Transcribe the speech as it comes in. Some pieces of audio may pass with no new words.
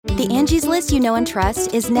The Angie's List you know and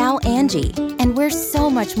trust is now Angie, and we're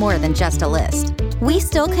so much more than just a list. We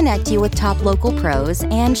still connect you with top local pros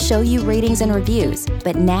and show you ratings and reviews,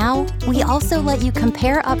 but now we also let you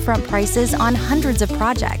compare upfront prices on hundreds of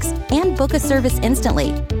projects and book a service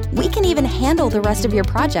instantly. We can even handle the rest of your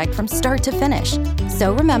project from start to finish.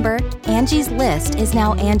 So remember, Angie's List is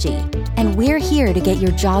now Angie, and we're here to get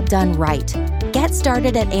your job done right. Get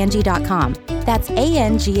started at Angie.com. That's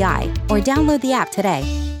ANGI, or download the app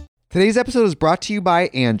today. Today's episode is brought to you by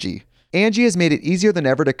Angie. Angie has made it easier than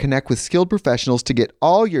ever to connect with skilled professionals to get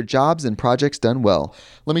all your jobs and projects done well.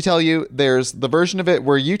 Let me tell you, there's the version of it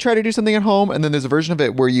where you try to do something at home, and then there's a version of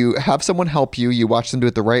it where you have someone help you, you watch them do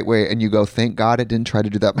it the right way, and you go, thank God I didn't try to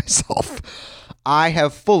do that myself. I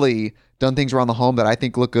have fully done things around the home that I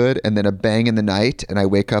think look good, and then a bang in the night, and I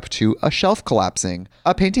wake up to a shelf collapsing,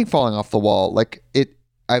 a painting falling off the wall.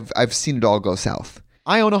 I've seen it all go south.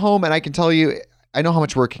 I own a home, and I can tell you, I know how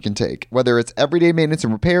much work it can take. Whether it's everyday maintenance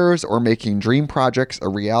and repairs or making dream projects a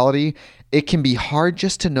reality, it can be hard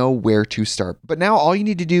just to know where to start. But now all you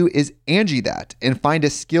need to do is Angie that and find a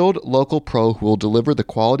skilled local pro who will deliver the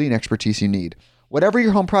quality and expertise you need. Whatever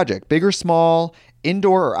your home project, big or small,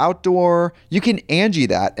 indoor or outdoor, you can Angie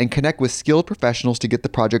that and connect with skilled professionals to get the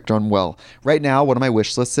project done well. Right now, one of my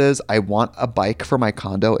wish lists is I want a bike for my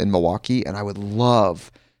condo in Milwaukee, and I would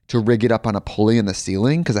love to rig it up on a pulley in the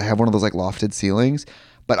ceiling because I have one of those like lofted ceilings,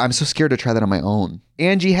 but I'm so scared to try that on my own.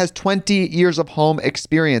 Angie has 20 years of home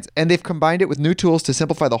experience, and they've combined it with new tools to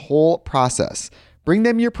simplify the whole process. Bring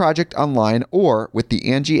them your project online or with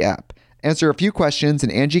the Angie app. Answer a few questions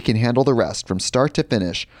and Angie can handle the rest from start to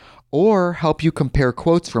finish, or help you compare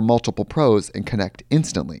quotes from multiple pros and connect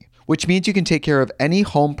instantly, which means you can take care of any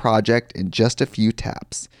home project in just a few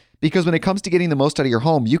taps. Because when it comes to getting the most out of your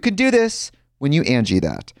home, you can do this when you Angie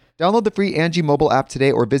that. Download the free Angie mobile app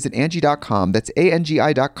today or visit Angie.com. That's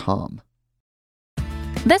ANGI.com.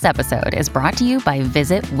 This episode is brought to you by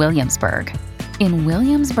Visit Williamsburg. In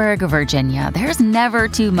Williamsburg, Virginia, there's never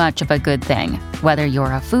too much of a good thing. Whether you're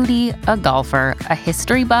a foodie, a golfer, a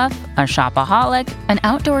history buff, a shopaholic, an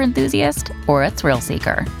outdoor enthusiast, or a thrill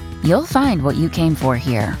seeker, you'll find what you came for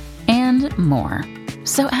here and more.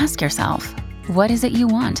 So ask yourself, what is it you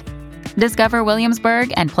want? Discover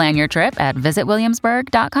Williamsburg and plan your trip at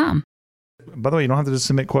visitwilliamsburg.com. By the way, you don't have to just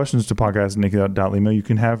submit questions to podcast@nikki.limo. You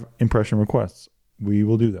can have impression requests. We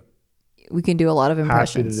will do that. We can do a lot of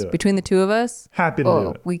impressions. Happy to do it. Between the two of us. Happy to do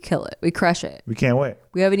it. We kill it. We crush it. We can't wait.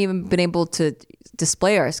 We haven't even been able to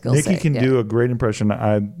display our skill set. Nikki can do a great impression.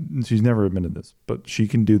 She's never admitted this, but she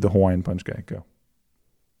can do the Hawaiian punch guy. Go.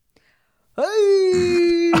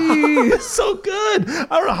 Hey! It's so good. I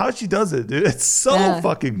don't know how she does it, dude. It's so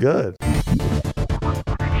fucking good.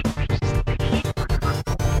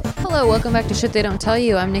 Hello, welcome back to Shit They Don't Tell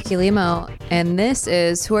You. I'm Nikki Limo, and this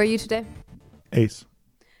is, who are you today? Ace.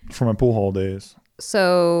 For my pool hall days.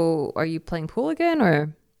 So, are you playing pool again,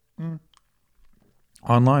 or?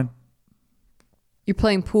 Online. You're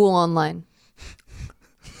playing pool online.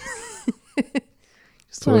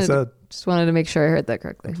 That's what I said. Just wanted to make sure I heard that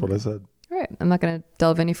correctly. That's what I said. All right. I'm not going to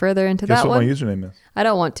delve any further into Guess that what one. my username is? I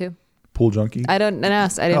don't want to. Pool junkie? I didn't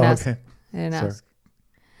ask. Okay. I didn't ask.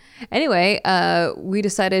 Anyway, we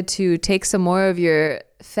decided to take some more of your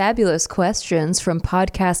fabulous questions from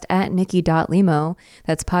podcast@nikki.limo.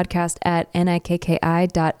 That's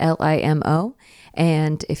podcast@nikki.limo.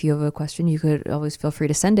 And if you have a question, you could always feel free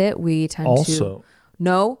to send it. We tend to...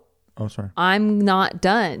 No. Oh, sorry. I'm not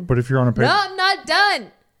done. But if you're on a page... No, I'm not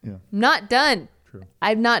done. Yeah. I'm not done. True.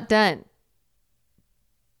 I'm not done.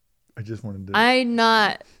 I just wanted to... I'm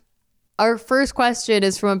not... Our first question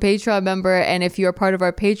is from a Patreon member, and if you're part of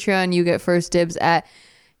our Patreon, you get first dibs at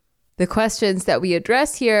the questions that we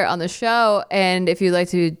address here on the show. And if you'd like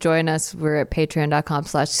to join us, we're at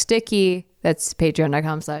patreon.com/sticky. That's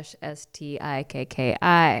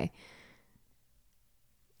patreon.com/STIKKI.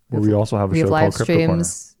 Where we also have a show called live Crypto Corner.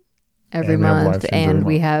 streams every month, and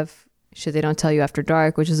we have Shit They Don't Tell You After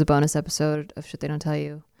Dark, which is a bonus episode of Shit They Don't Tell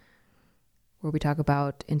You, where we talk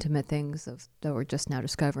about intimate things that we're just now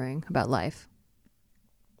discovering about life.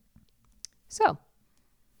 So,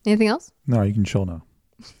 anything else? No, you can chill now.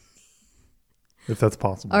 If that's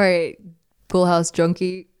possible. All right, Pool House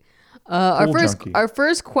Junkie. Our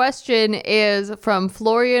first question is from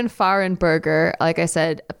Florian Fahrenberger. Like I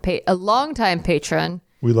said, a longtime patron.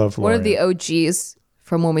 We love Florian. One of the OGs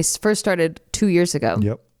from when we first started 2 years ago.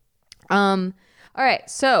 Yep. All right,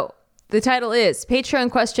 so the title is Patreon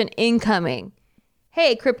question incoming.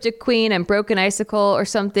 Hey, Cryptic Queen and Broken Icicle or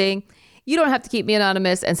something. You don't have to keep me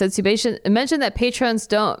anonymous. And since you mentioned that patrons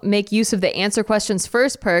don't make use of the answer questions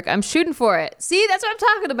first perk, I'm shooting for it. See, that's what I'm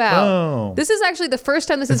talking about. Oh. This is actually the first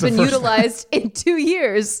time this has been utilized in 2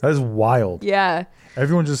 years. That is wild. Yeah.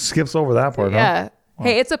 Everyone just skips over that part, Yeah. huh?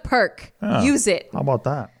 Hey, it's a perk. Yeah. Use it. How about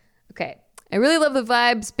that? Okay. I really love the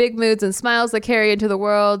vibes, big moods, and smiles that you carry into the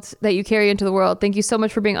world. Thank you so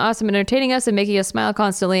much for being awesome and entertaining us and making us smile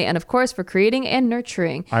constantly. And of course, for creating and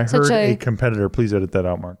nurturing. I heard a competitor. Please edit that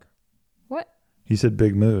out, Mark. What? He said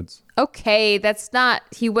big moods. Okay, that's not.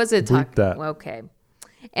 He wasn't talking. that. Okay.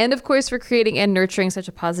 And of course, for creating and nurturing such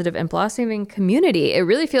a positive and blossoming community. It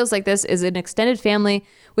really feels like this is an extended family,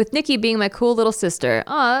 with Nikki being my cool little sister.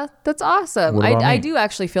 Aw, that's awesome. I do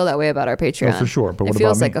actually feel that way about our Patreon. Oh, for sure. But what it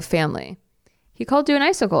feels about me? like a family. He called you an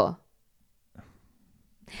icicle.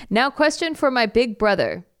 Now, question for my big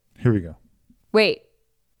brother. Here we go. Wait.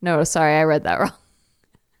 No, sorry, I read that wrong.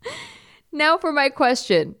 Now for my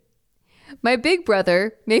question. My big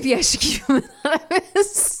brother, maybe I should keep him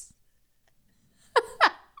anonymous.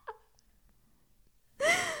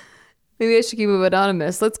 Maybe I should keep him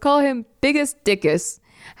anonymous. Let's call him Biggest Dickus.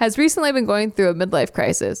 Has recently been going through a midlife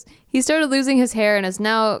crisis. He started losing his hair and is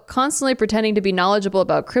now constantly pretending to be knowledgeable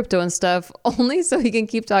about crypto and stuff, only so he can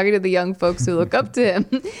keep talking to the young folks who look up to him.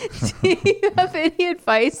 Do you have any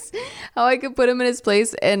advice how I could put him in his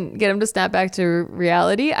place and get him to snap back to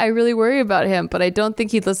reality? I really worry about him, but I don't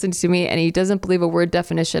think he'd listen to me, and he doesn't believe a word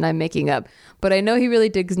definition I'm making up. But I know he really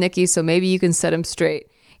digs Nikki, so maybe you can set him straight.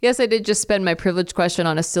 Yes, I did just spend my privilege question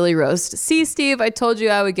on a silly roast. See, Steve, I told you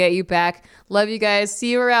I would get you back. Love you guys.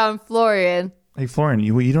 See you around, Florian. Hey, Florian,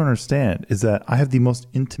 what you don't understand is that I have the most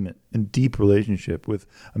intimate and deep relationship with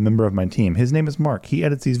a member of my team. His name is Mark. He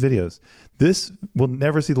edits these videos. This will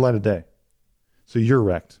never see the light of day. So you're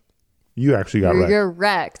wrecked. You actually got wrecked. You're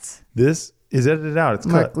wrecked. This is edited out. It's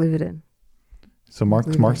Mark, cut. leave it in. So Mark's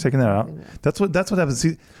taking that out. That's what happens.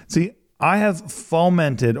 See, I have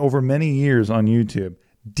fomented over many years on YouTube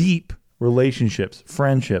deep relationships,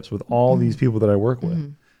 friendships with all these people that I work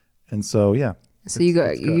with. And so, yeah. So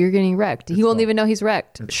you're getting wrecked. He won't even know he's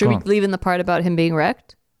wrecked. Should we leave in the part about him being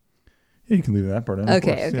wrecked? Yeah, you can leave that part in.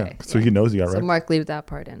 Okay. Yeah. So he knows he got wrecked. So Mark, leave that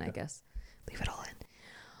part in, I guess. Leave it all in.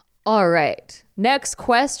 All right. Next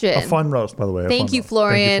question. A fun roast, by the way. Thank you,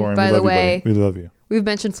 Florian, by the way. We love you. We've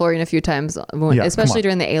mentioned Florian a few times, especially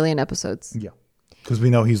during the alien episodes. Yeah. Because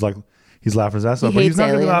we know he's laughing his ass off. But he's not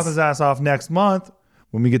going to laugh his ass off next month.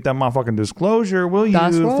 When we get that motherfucking disclosure, will you,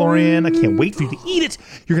 Florian? I can't wait for you to eat it.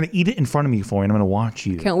 You're going to eat it in front of me, Florian. I'm going to watch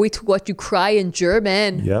you. Can't wait to watch you cry in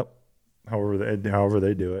German. Yep. However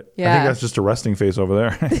they do it. Yeah. I think that's just a resting face over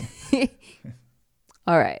there.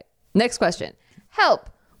 All right. Next question. Help.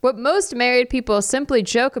 What most married people simply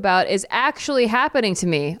joke about is actually happening to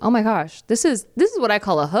me. Oh my gosh. This is what I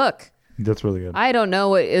call a hook. That's really good. I don't know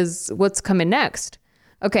what's coming next.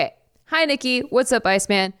 Okay. Hi, Nikki. What's up,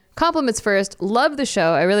 Iceman? Compliments first. Love the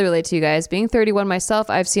show. I really relate to you guys. Being 31 myself,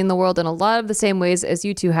 I've seen the world in a lot of the same ways as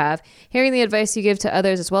you two have. Hearing the advice you give to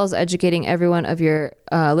others, as well as educating every one of your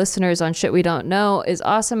listeners on shit we don't know, is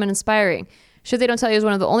awesome and inspiring. Shit They Don't Tell You is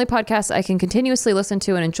one of the only podcasts I can continuously listen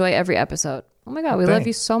to and enjoy every episode. Oh my God, we love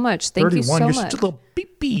you so much. Thank you so much. You're just a little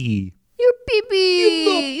pee-pee. You're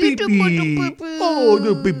pee-pee. Oh,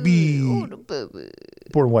 the baby.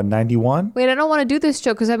 Born what, 91? Wait, I don't want to do this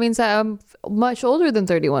joke because that means that I'm much older than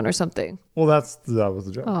 31 or something. Well, that was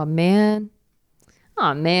the joke. Oh, man.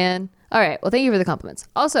 All right. Well, thank you for the compliments.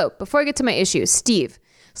 Also, before I get to my issue, Steve,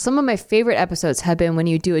 some of my favorite episodes have been when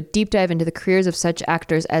you do a deep dive into the careers of such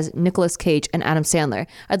actors as Nicolas Cage and Adam Sandler.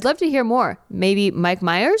 I'd love to hear more. Maybe Mike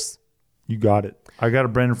Myers? You got it. I got a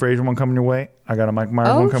Brendan Fraser one coming your way. I got a Mike Myers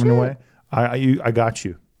one coming your way. I got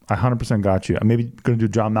you. I 100% got you. I'm maybe going to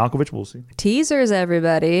do John Malkovich. We'll see. Teasers,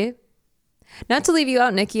 everybody. Not to leave you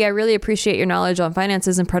out, Nikki, I really appreciate your knowledge on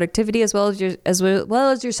finances and productivity, as well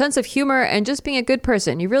as your sense of humor and just being a good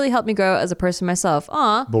person. You really helped me grow as a person myself.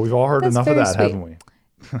 Aw. But we've all heard enough of that, sweet. haven't we?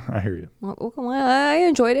 I hear you. Well, I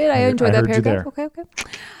enjoyed it. I enjoyed that paragraph. Okay.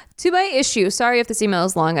 To my issue, sorry if this email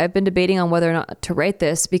is long. I've been debating on whether or not to write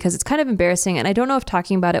this because it's kind of embarrassing and I don't know if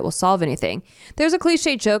talking about it will solve anything. There's a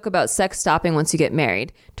cliche joke about sex stopping once you get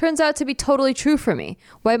married. Turns out to be totally true for me.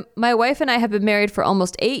 My wife and I have been married for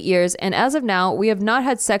almost 8 years, and as of now, we have not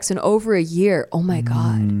had sex in over a year. Oh my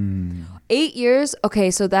God. 8 years?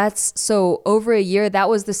 Okay, so over a year, that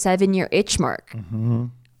was the 7-year itch mark.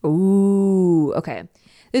 Mm-hmm. Ooh, okay.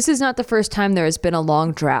 This is not the first time there has been a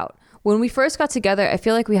long drought. When we first got together, I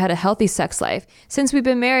feel like we had a healthy sex life. Since we've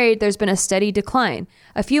been married, there's been a steady decline.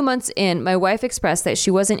 A few months in, my wife expressed that she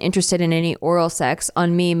wasn't interested in any oral sex,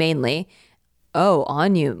 on me mainly.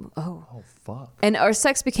 on you. Oh, fuck. And our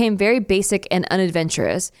sex became very basic and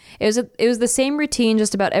unadventurous. It was the same routine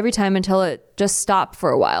just about every time until it just stopped for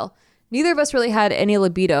a while. Neither of us really had any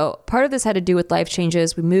libido. Part of this had to do with life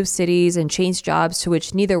changes. We moved cities and changed jobs, to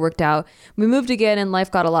which neither worked out. We moved again and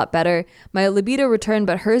life got a lot better. My libido returned,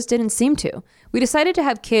 but hers didn't seem to. We decided to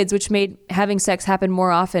have kids, which made having sex happen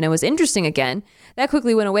more often and was interesting again. That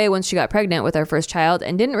quickly went away once she got pregnant with our first child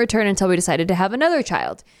and didn't return until we decided to have another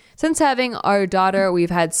child. Since having our daughter,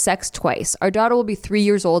 we've had sex twice. Our daughter will be 3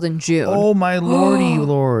 years old in June. Oh, my lordy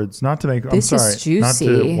lords. Not to make... This I'm sorry. is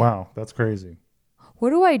juicy. Wow, that's crazy. What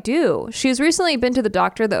do I do? She has recently been to the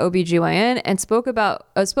doctor, the OBGYN, and spoke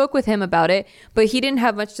with him about it, but he didn't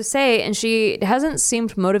have much to say, and she hasn't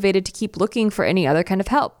seemed motivated to keep looking for any other kind of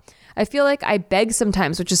help. I feel like I beg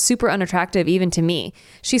sometimes, which is super unattractive even to me.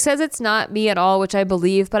 She says it's not me at all, which I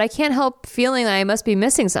believe, but I can't help feeling I must be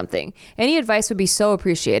missing something. Any advice would be so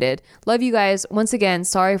appreciated. Love you guys. Once again,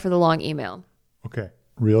 sorry for the long email. Okay.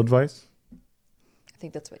 Real advice? I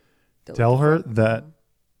think that's what... Tell her that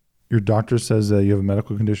your doctor says that you have a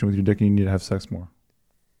medical condition with your dick and you need to have sex more.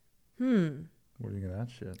 Where do you get that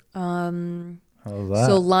shit? How's that?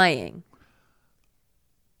 So lying.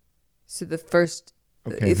 So the first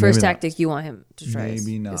tactic you want him to try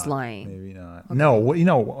is lying. Maybe not. Okay. No,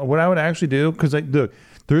 what I would actually do, because look,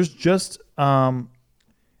 there's just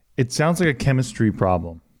it sounds like a chemistry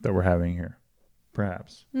problem that we're having here,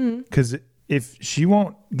 perhaps. Because if she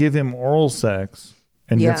won't give him oral sex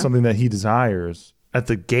and get something that he desires at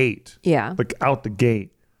the gate, like out the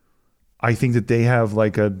gate, I think that they have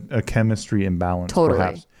like a chemistry imbalance,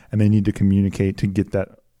 perhaps, and they need to communicate to get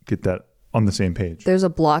that on the same page. There's a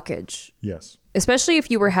blockage. Yes. Especially if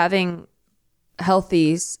you were having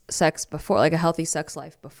healthy sex before, like a healthy sex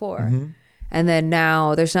life before. And then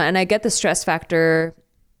now there's not, and I get the stress factor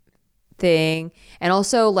thing. And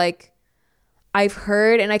also like I've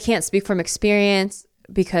heard, and I can't speak from experience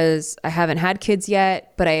because I haven't had kids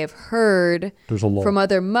yet, but I have heard from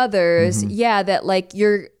other mothers, that like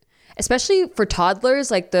especially for toddlers,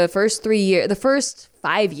 like the first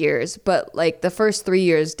 5 years, but like the first 3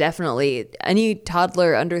 years, definitely any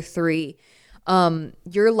toddler under 3,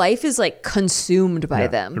 your life is like consumed by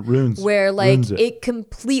them. It ruins. Where like ruins it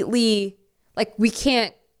completely, like we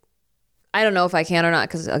can't, I don't know if I can or not,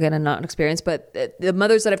 because again, I'm not experienced, but the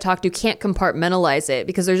mothers that I've talked to can't compartmentalize it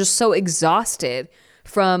because they're just so exhausted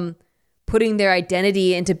from putting their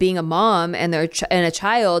identity into being a mom and a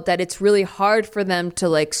child that it's really hard for them to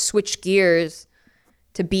like switch gears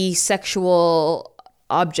to be sexual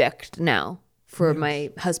object now for my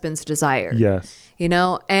husband's desire. Yes.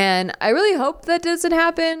 And I really hope that doesn't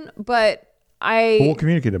happen, but we'll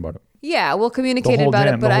communicate about it. Yeah, we'll communicate about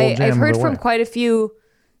it. But I've heard from quite a few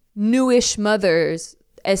newish mothers,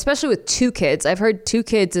 especially with 2 kids. I've heard 2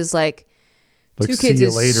 kids is like 2 kids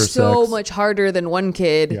is so much harder than 1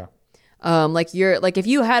 kid. Yeah. Like if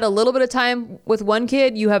you had a little bit of time with 1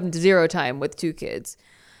 kid, you have 0 time with 2 kids.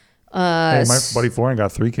 Hey, my buddy Florian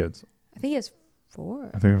got 3 kids. I think he has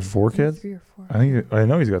 4. I think he has 4 kids. 3 or 4. I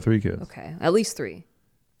know he's got 3 kids. Okay, at least 3.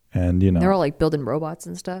 And they're all like building robots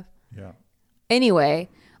and stuff. Yeah. Anyway,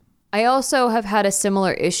 I also have had a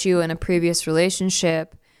similar issue in a previous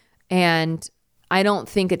relationship, and I don't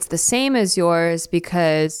think it's the same as yours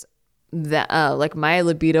because like my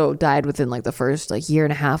libido died within like the first like year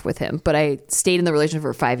and a half with him, but I stayed in the relationship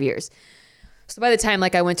for 5 years. So by the time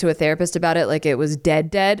like I went to a therapist about it, like it was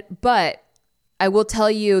dead. But I will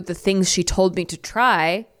tell you the things she told me to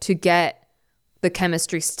try to get the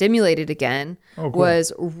chemistry stimulated again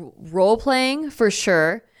was role playing for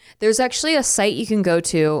sure. There's actually a site you can go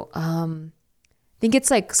to. I think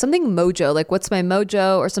it's like something Mojo, like What's My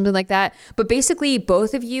Mojo or something like that. But basically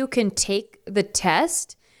both of you can take the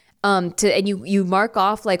test and you mark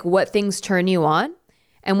off like what things turn you on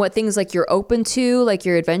and what things like you're open to, like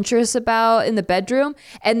you're adventurous about in the bedroom.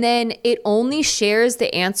 And then it only shares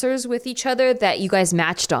the answers with each other that you guys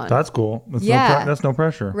matched on. That's cool. That's no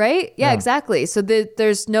pressure. Right? Yeah, exactly. So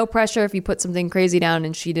there's no pressure if you put something crazy down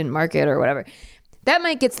and she didn't mark it or whatever. That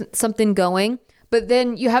might get something going, but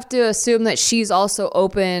then you have to assume that she's also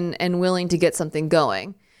open and willing to get something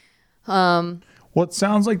going. Well, it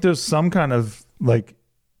sounds like there's some kind of like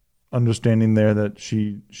understanding there that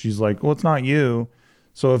she's like, well, it's not you.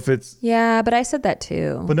 So if it's... Yeah, but I said that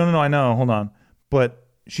too. But no, I know. Hold on. But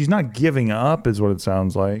she's not giving up is what it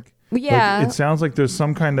sounds like. Yeah. Like, it sounds like there's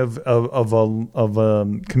some kind of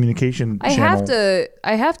a communication channel.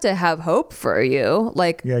 I have to have hope for you.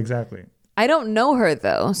 Like... Yeah, exactly. I don't know her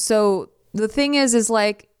though. So the thing is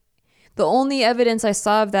like the only evidence I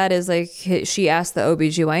saw of that is like she asked the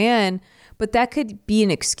OBGYN, but that could be an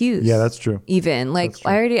excuse. Yeah, that's true. Even like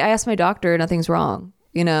I asked my doctor, nothing's wrong,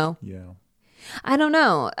 you know? Yeah. I don't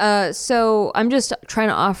know. So I'm just trying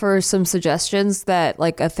to offer some suggestions that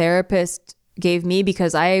like a therapist gave me,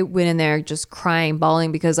 because I went in there just crying,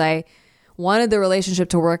 bawling, because I wanted the relationship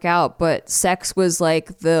to work out, but sex was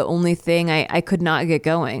like the only thing I could not get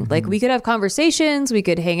going. Like we could have conversations, we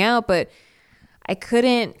could hang out, but I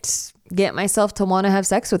couldn't get myself to want to have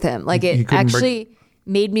sex with him. Like it actually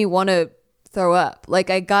made me want to throw up. Like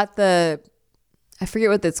I got I forget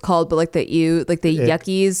what it's called, but like the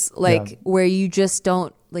yuckies, like where you just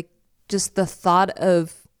don't like, just the thought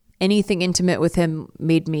of anything intimate with him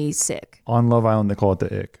made me sick. On Love Island, they call it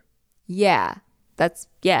the ick. Yeah,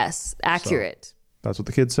 yes, accurate. So, that's what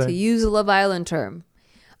the kids say. To use a Love Island term.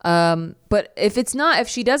 But if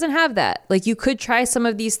she doesn't have that, like you could try some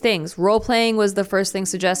of these things. Role playing was the first thing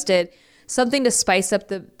suggested. Something to spice up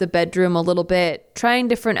the bedroom a little bit. Trying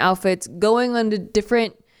different outfits, going on to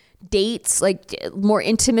different dates, like more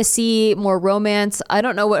intimacy, more romance. I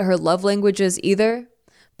don't know what her love language is either,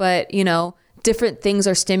 but you know, different things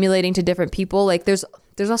are stimulating to different people. Like there's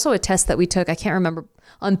also a test that we took, I can't remember,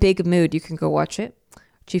 on Big Mood. You can go watch it,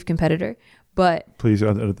 Chief Competitor. But please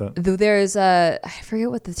edit that. There's I forget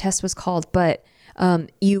what the test was called, but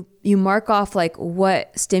you mark off like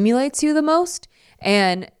what stimulates you the most,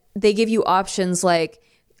 and they give you options like,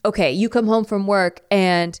 okay, you come home from work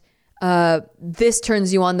and this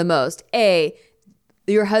turns you on the most. A,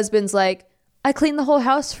 your husband's like, I cleaned the whole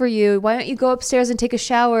house for you. Why don't you go upstairs and take a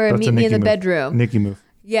shower and meet me in the bedroom? Nikki move.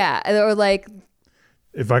 Yeah. Or like,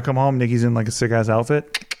 if I come home, Nikki's in like a sick ass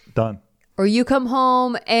outfit, done. Or you come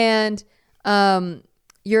home and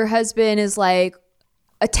your husband is like,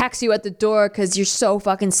 attacks you at the door because you're so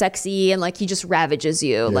fucking sexy, and like he just ravages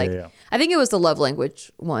you. Yeah. I think it was the love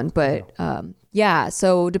language one, but yeah.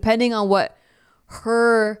 So depending on what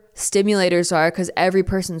her stimulators are, because every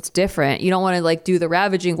person's different, you don't want to like do the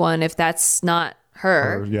ravaging one if that's not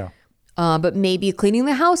her. Yeah. But maybe cleaning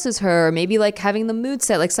the house is her, or maybe like having the mood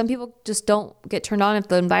set. Like some people just don't get turned on if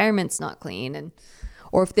the environment's not clean,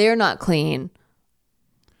 or if they're not clean.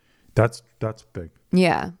 That's big.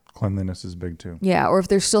 Yeah. Cleanliness is big too. Yeah, or if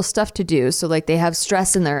there's still stuff to do, so like they have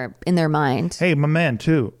stress in their mind. Hey, my man,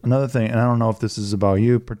 too. Another thing, and I don't know if this is about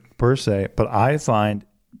you per se, but I find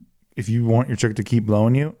if you want your chick to keep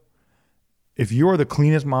blowing you, if you're the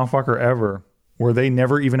cleanest motherfucker ever, where they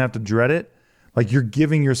never even have to dread it, like you're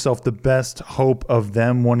giving yourself the best hope of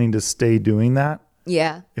them wanting to stay doing that.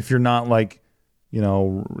 Yeah. If you're not like, you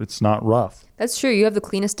know, it's not rough. That's true. You have the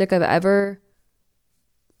cleanest dick I've ever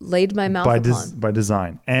laid my mouth upon. By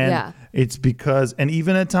design. And it's because, and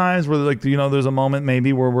even at times where like, you know, there's a moment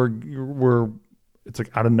maybe where we're it's like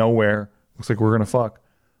out of nowhere, looks like we're gonna fuck,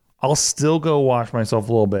 I'll still go wash myself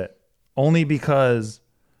a little bit, only because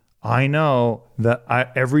I know that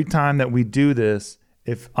every time that we do this,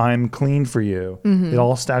 if I'm clean for you, it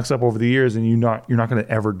all stacks up over the years, and you're not going to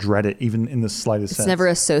ever dread it, even in the slightest sense. It's never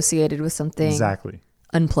associated with something exactly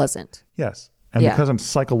unpleasant. Yes. And because I'm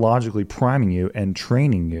psychologically priming you and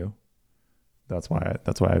training you, that's why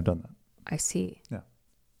I've done that. I see. Yeah.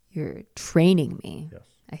 You're training me. Yes.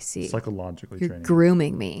 I see. Psychologically You're training.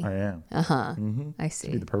 grooming me. I am. Uh-huh. Mm-hmm. I see.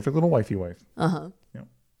 To be the perfect little wifey wife. Uh-huh. Yeah.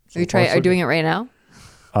 So are you doing it right now?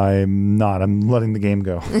 I'm not. I'm letting the game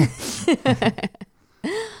go.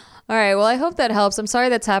 All right. Well, I hope that helps. I'm sorry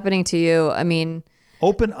that's happening to you. I mean,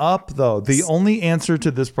 open up, though. The only answer to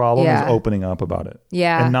this problem is opening up about it.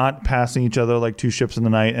 Yeah. And not passing each other like two ships in the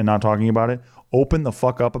night and not talking about it. Open the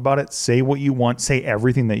fuck up about it. Say what you want. Say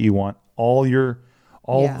everything that you want. All the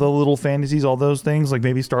little fantasies, all those things. Like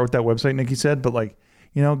maybe start with that website Nikki said, but like,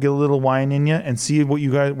 you know, get a little wine in you and see where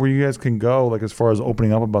you guys can go, like as far as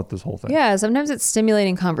opening up about this whole thing. Yeah. Sometimes it's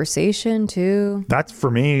stimulating conversation too. That's for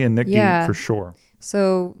me and Nikki for sure.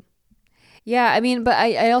 So yeah, I mean, but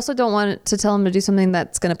I also don't want to tell him to do something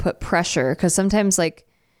that's going to put pressure, because sometimes like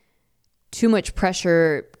too much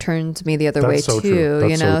pressure turns me the other way so too, true.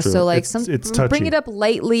 you know? So like it's bring it up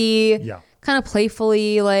lightly, kind of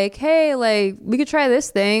playfully, like, hey, like we could try this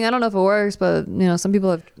thing. I don't know if it works, but you know, some people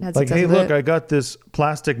have had like, success hey, with look, it. I got this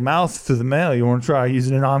plastic mouth through the mail. You want to try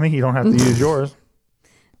using it on me? You don't have to use yours.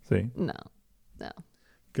 See? No.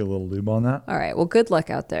 Get a little lube on that. All right. Well, good luck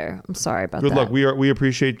out there. I'm sorry about that. Good luck. We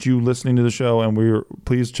appreciate you listening to the show, and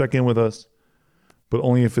please check in with us, but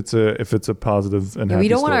only if it's a positive and happy we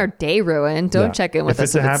don't story. want our day ruined. Don't check in with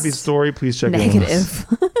us. If it's a happy story, please check in with us.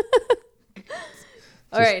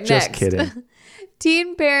 All right. Next. Just kidding.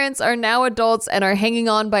 Teen parents are now adults and are hanging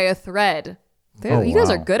on by a thread. You guys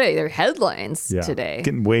are good at your headlines today.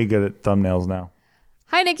 Getting way good at thumbnails now.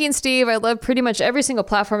 Hi, Nikki and Steve. I love pretty much every single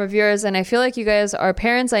platform of yours, and I feel like you guys are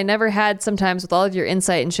parents I never had sometimes with all of your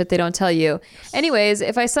insight and shit they don't tell you. Anyways,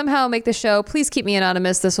 if I somehow make the show, please keep me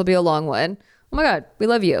anonymous. This will be a long one. Oh my God, we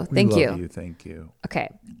love you. Thank you. Thank you. Okay.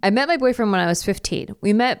 I met my boyfriend when I was 15.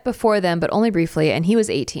 We met before then, but only briefly, and he was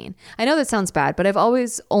 18. I know that sounds bad, but I've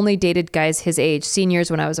always only dated guys his age, seniors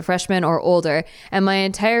when I was a freshman or older, and my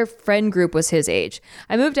entire friend group was his age.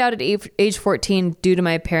 I moved out at age 14 due to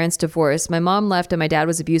my parents' divorce. My mom left and my dad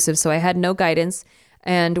was abusive, so I had no guidance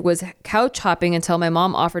and was couch hopping until my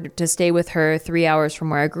mom offered to stay with her 3 hours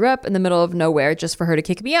from where I grew up in the middle of nowhere just for her to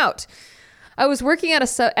kick me out. I was working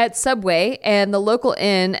at Subway and the local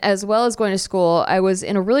inn, as well as going to school. I was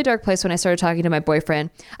in a really dark place when I started talking to my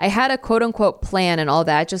boyfriend. I had a quote unquote plan and all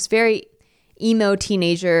that, just very emo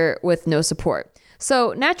teenager with no support.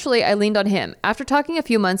 So naturally, I leaned on him. After talking a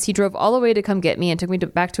few months, he drove all the way to come get me and took me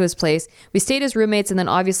back to his place. We stayed as roommates and then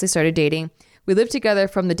obviously started dating. We lived together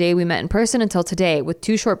from the day we met in person until today, with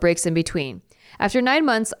 2 short breaks in between. After 9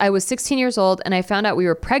 months, I was 16 years old and I found out we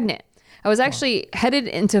were pregnant. I was actually headed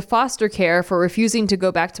into foster care for refusing to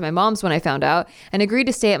go back to my mom's when I found out, and agreed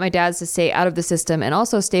to stay at my dad's to stay out of the system and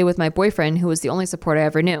also stay with my boyfriend, who was the only support I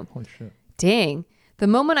ever knew. Holy shit. Dang. The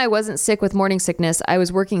moment I wasn't sick with morning sickness, I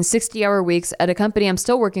was working 60-hour weeks at a company I'm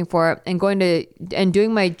still working for and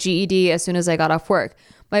doing my GED as soon as I got off work.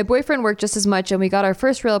 My boyfriend worked just as much, and we got our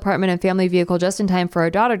first real apartment and family vehicle just in time for our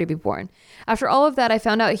daughter to be born. After all of that, I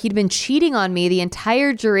found out he'd been cheating on me the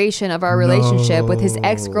entire duration of our relationship with his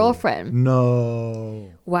ex-girlfriend.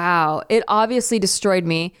 No. Wow. It obviously destroyed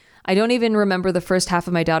me. I don't even remember the first half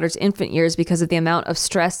of my daughter's infant years because of the amount of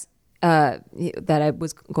stress that I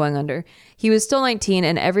was going under. He was still 19,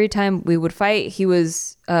 and every time we would fight, he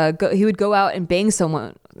would go out and bang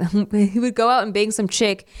someone. He would go out and bang some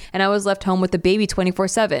chick, and I was left home with the baby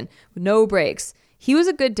 24/7, with no breaks. He was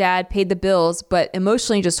a good dad, paid the bills, but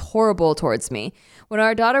emotionally just horrible towards me. When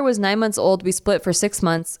our daughter was 9 months old, we split for 6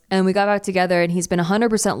 months, and we got back together, and he's been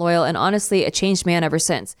 100% loyal and honestly a changed man ever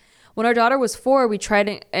since. When our daughter was 4, we tried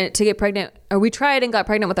and got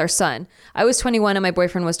pregnant with our son. I was 21 and my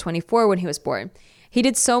boyfriend was 24 when he was born. He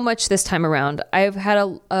did so much this time around. I've had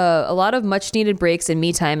a lot of much needed breaks in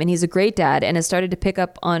me time, and he's a great dad and has started to pick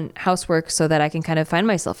up on housework so that I can kind of find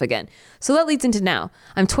myself again. So that leads into now.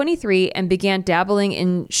 I'm 23 and began dabbling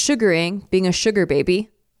in sugaring, being a sugar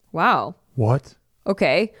baby. Wow. What?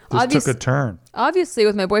 Okay. This took a turn. Obviously,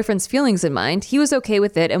 with my boyfriend's feelings in mind, he was okay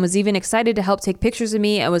with it and was even excited to help take pictures of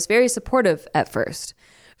me and was very supportive at first.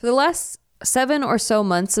 For the last 7 or so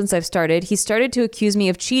months since I've started, he started to accuse me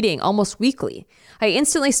of cheating almost weekly. I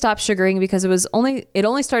instantly stopped sugaring because it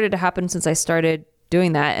only started to happen since I started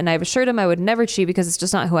doing that, and I've assured him I would never cheat because it's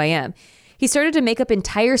just not who I am. He started to make up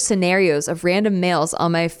entire scenarios of random males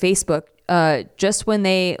on my Facebook just when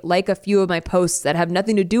they like a few of my posts that have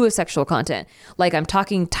nothing to do with sexual content. Like I'm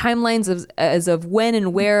talking timelines of when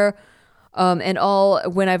and where and all,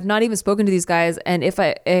 when I've not even spoken to these guys, and if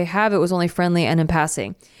I have, it was only friendly and in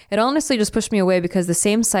passing. It honestly just pushed me away because the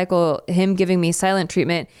same cycle, him giving me silent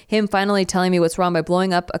treatment, him finally telling me what's wrong by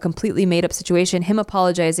blowing up a completely made up situation, him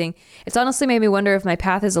apologizing, it's honestly made me wonder if my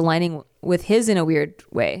path is aligning with his in a weird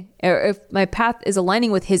way, or if my path is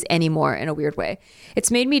aligning with his anymore in a weird way.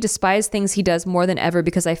 It's made me despise things he does more than ever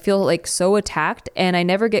because I feel like so attacked and I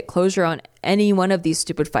never get closure on any one of these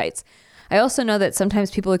stupid fights. I also know that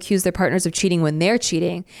sometimes people accuse their partners of cheating when they're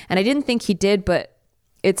cheating, and I didn't think he did, but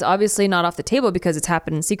it's obviously not off the table because it's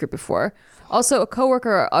happened in secret before. Also, a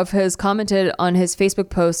coworker of his commented on his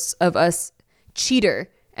Facebook posts of us cheater,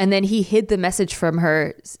 and then he hid the message from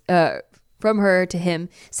her to him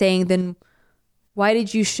saying, "Then why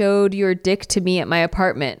did you showed your dick to me at my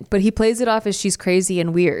apartment?" But he plays it off as she's crazy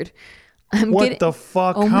and weird. What the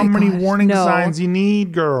fuck? Oh How many gosh, warning no. signs you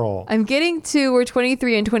need, girl? I'm getting to, we're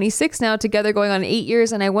 23 and 26 now, together going on 8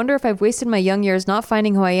 years, and I wonder if I've wasted my young years not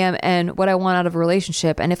finding who I am and what I want out of a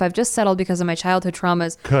relationship, and if I've just settled because of my childhood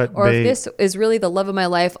traumas, if this is really the love of my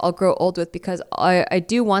life I'll grow old with, because I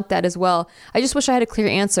do want that as well. I just wish I had a clear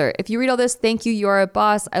answer. If you read all this, thank you. You are a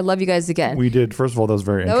boss. I love you guys again. We did. First of all, that was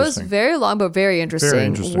very interesting. That was very long, but very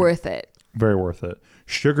interesting. Worth it. Very worth it.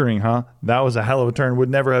 Sugaring, huh? That was a hell of a turn. Would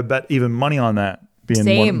never have bet even money on that.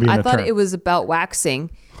 Same. I thought it was about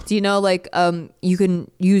waxing. Do you know, like, you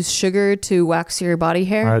can use sugar to wax your body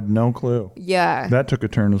hair? I had no clue. Yeah. That took a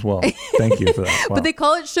turn as well. Thank you for that. Wow. But they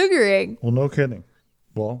call it sugaring. Well, no kidding.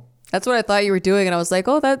 Well, that's what I thought you were doing, and I was like,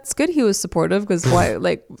 "Oh, that's good." He was supportive because why?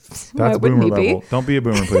 Like, that's why wouldn't boomer he be? level. Don't be a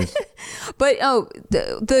boomer, please. But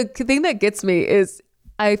the thing that gets me is,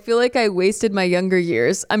 I feel like I wasted my younger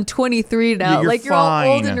years. I'm 23 now. You're you're all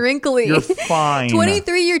old and wrinkly. You're fine.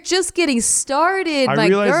 23, you're just getting started, my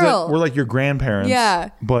girl. I realize that we're like your grandparents. Yeah.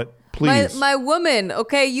 But please. My woman,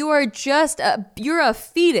 okay, you are just you're a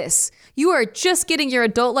fetus. You are just getting your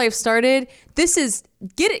adult life started. This is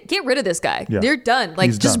get rid of this guy. Yeah. You're done. Like,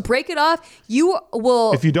 He's just done. break it off. You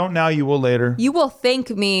will. If you don't now, you will later. You will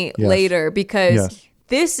thank me later, because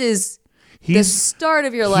this is the start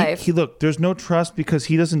of your life. Look, there's no trust because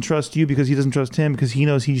he doesn't trust you, because he doesn't trust him, because he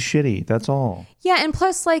knows he's shitty. That's all. Yeah, and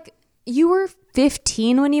plus, like, you were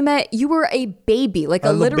 15 when you met. You were a baby, like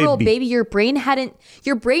a literal baby. Your brain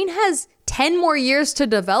has 10 more years to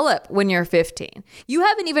develop when you're 15. You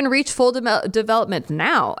haven't even reached full development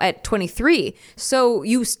now at 23. So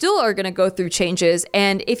you still are going to go through changes.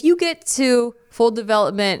 And if you get to full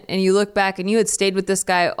development and you look back and you had stayed with this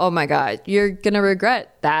guy, oh my God, you're going to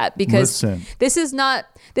regret that, because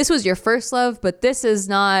this was your first love, but this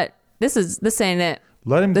ain't it.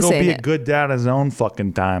 Let him go be a good dad at his own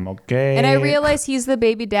fucking time, okay? And I realize he's the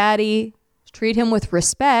baby daddy. Treat him with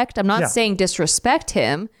respect. I'm not saying disrespect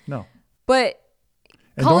him. No. But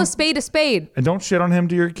call a spade a spade. And don't shit on him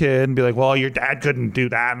to your kid and be like, well, your dad couldn't do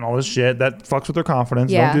that and all this shit. That fucks with their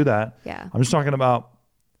confidence. Yeah. Don't do that. Yeah. I'm just talking about,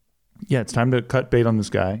 it's time to cut bait on this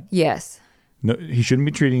guy. Yes. No, he shouldn't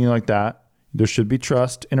be treating you like that. There should be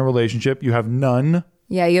trust in a relationship. You have none.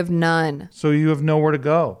 Yeah, you have none. So you have nowhere to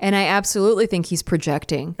go. And I absolutely think he's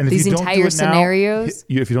projecting and these entire scenarios.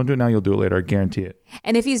 If you don't do it now, you'll do it later. I guarantee it.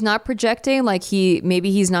 And if he's not projecting, like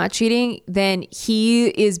maybe he's not cheating, then he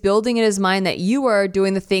is building in his mind that you are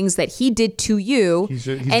doing the things that he did to you. He's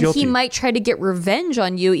and guilty. He might try to get revenge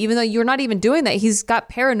on you, even though you're not even doing that. He's got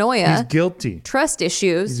paranoia. He's guilty. Trust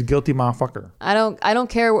issues. He's a guilty motherfucker. I don't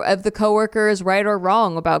care if the coworker is right or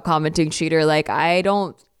wrong about commenting cheater. Like, I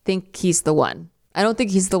don't think he's the one. I don't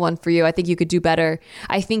think he's the one for you. I think you could do better.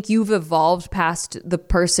 I think you've evolved past the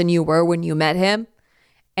person you were when you met him.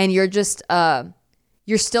 And you're just,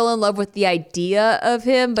 you're still in love with the idea of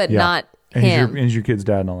him, but not him. He's your kid's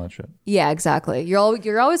dad and all that shit. Yeah, exactly. You're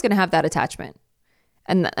always going to have that attachment.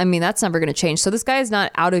 And I mean, that's never going to change. So this guy is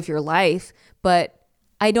not out of your life, but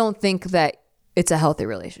I don't think that it's a healthy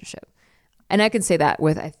relationship. And I can say that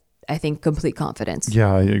with, I think, complete confidence.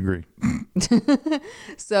 Yeah, I agree.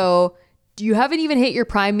 So you haven't even hit your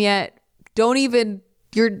prime yet. You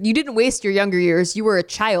didn't waste your younger years. You were a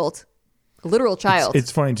child, a literal child. It's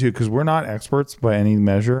funny too, because we're not experts by any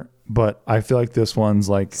measure, but I feel like this one's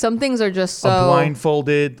like some things are just so a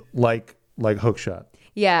blindfolded, like hook shot.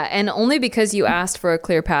 Yeah, and only because you asked for a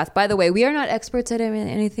clear path. By the way, we are not experts at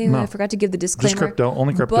anything. No. I forgot to give the disclaimer. Just crypto,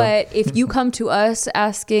 only crypto. But if you come to us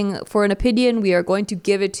asking for an opinion, we are going to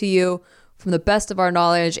give it to you from the best of our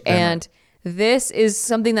knowledge. And this is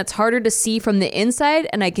something that's harder to see from the inside,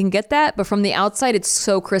 and I can get that, but from the outside, it's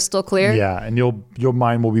so crystal clear. Yeah, and your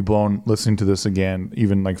mind will be blown listening to this again,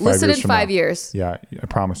 even like 5 years from now. Listen in 5 years. Yeah, I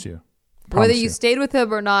promise you. Whether you stayed with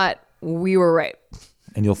him or not, we were right.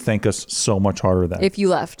 And you'll thank us so much harder than if you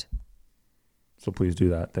left. So please do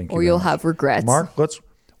that. Thank you. Or you'll have regrets. Mark, let's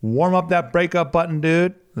warm up that breakup button,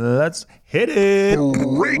 dude. Let's hit it.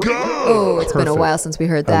 Breakup. Oh, it's been a while since we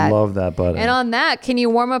heard that. I love that button. And on that, can you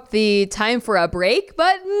warm up the time for a break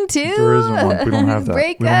button too? There isn't one. We don't have that.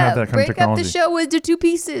 Break we don't have that kind of technology. Break up the show into two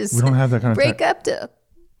pieces. We don't have that kind of break up to.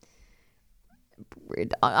 We're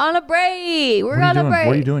on a break. We're on a break.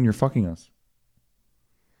 What are you doing? You're fucking us.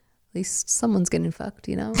 At least someone's getting fucked,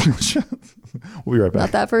 you know? We'll be right back.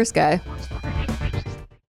 Not that first guy.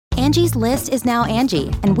 Angie's List is now Angie,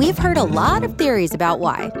 and we've heard a lot of theories about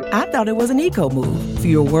why. I thought it was an eco move.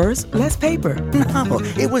 Fewer words, less paper. No,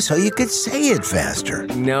 it was so you could say it faster.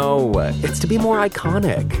 No, it's to be more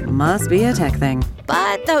iconic. Must be a tech thing.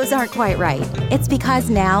 But those aren't quite right. It's because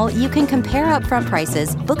now you can compare upfront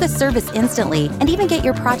prices, book a service instantly, and even get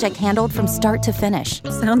your project handled from start to finish.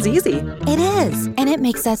 Sounds easy. It is, and it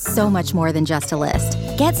makes us so much more than just a list.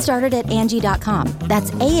 Get started at Angie.com.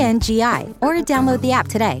 That's ANGI, or download the app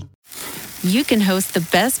today. You can host the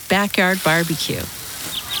best backyard barbecue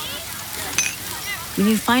when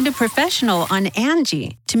you find a professional on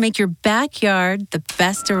Angie to make your backyard the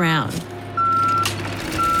best around.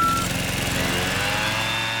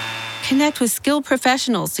 Connect with skilled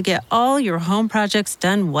professionals to get all your home projects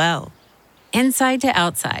done well. Inside to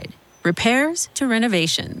outside, repairs to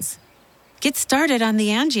renovations. Get started on the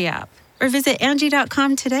Angie app or visit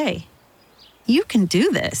Angie.com today. You can do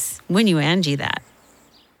this when you Angie that.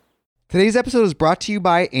 Today's episode is brought to you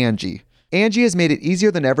by Angie. Angie has made it easier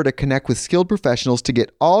than ever to connect with skilled professionals to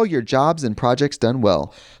get all your jobs and projects done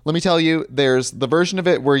well. Let me tell you, there's the version of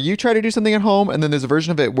it where you try to do something at home, and then there's a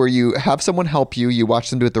version of it where you have someone help you, you watch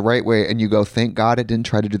them do it the right way, and you go, thank God I didn't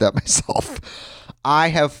try to do that myself. I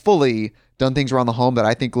have fully done things around the home that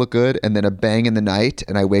I think look good, and then a bang in the night,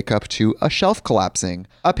 and I wake up to a shelf collapsing,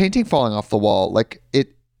 a painting falling off the wall.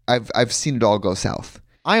 I've seen it all go south.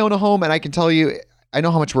 I own a home, and I can tell you, I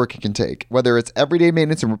know how much work it can take. Whether it's everyday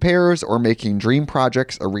maintenance and repairs or making dream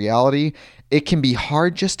projects a reality, it can be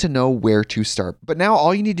hard just to know where to start. But now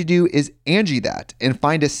all you need to do is Angie that and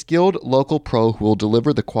find a skilled local pro who will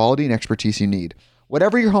deliver the quality and expertise you need.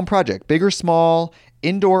 Whatever your home project, big or small,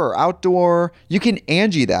 indoor or outdoor, you can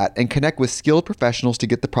Angie that and connect with skilled professionals to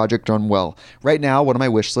get the project done well. Right now, one of my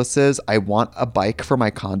wish lists is I want a bike for my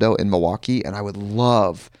condo in Milwaukee, and I would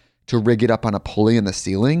love to rig it up on a pulley in the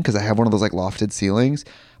ceiling because I have one of those like lofted ceilings,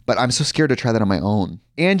 but I'm so scared to try that on my own.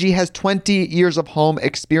 Angie has 20 years of home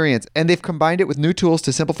experience, and they've combined it with new tools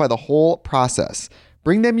to simplify the whole process.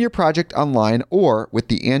 Bring them your project online or with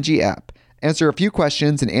the Angie app. Answer a few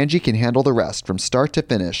questions and Angie can handle the rest from start to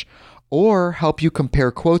finish, or help you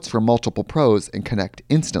compare quotes from multiple pros and connect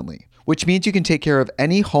instantly, which means you can take care of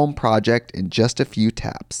any home project in just a few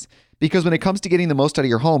taps. Because when it comes to getting the most out of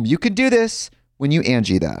your home, you can do this when you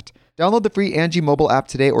Angie that. Download the free Angie mobile app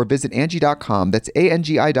today or visit Angie.com. That's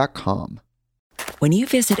ANGI.com. When you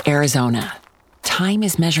visit Arizona, time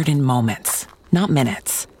is measured in moments, not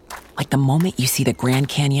minutes. Like the moment you see the Grand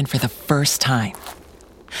Canyon for the first time.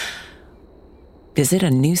 Visit a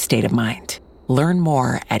new state of mind. Learn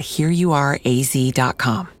more at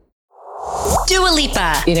hereyouareaz.com. Dua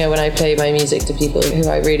Lipa. You know, when I play my music to people who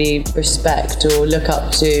I really respect or look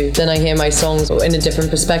up to, then I hear my songs in a different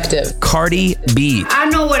perspective. Cardi B. I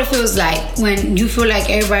know what it feels like when you feel like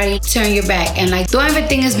everybody turn your back and like don't ever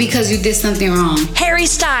think it's because you did something wrong. Harry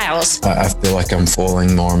Styles. I feel like I'm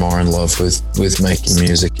falling more and more in love with making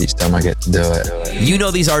music each time I get to do it. You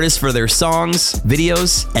know these artists for their songs,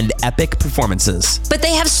 videos, and epic performances. But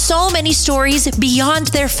they have so many stories beyond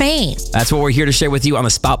their fame. That's what we're here to share with you on the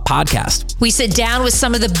Spout Podcast. We sit down with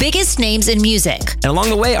some of the biggest names in music. And along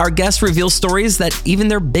the way, our guests reveal stories that even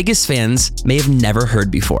their biggest fans may have never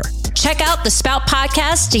heard before. Check out the Spout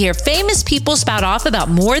Podcast to hear famous people spout off about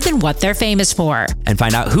more than what they're famous for. And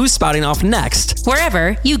find out who's spouting off next,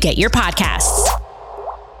 wherever you get your podcasts.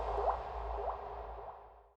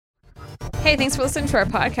 Hey, thanks for listening to our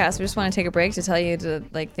podcast. We just want to take a break to tell you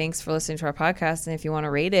thanks for listening to our podcast. And if you want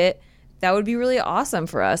to rate it, that would be really awesome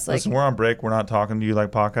for us. Listen, we're on break. We're not talking to you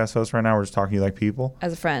like podcast hosts right now. We're just talking to you like people.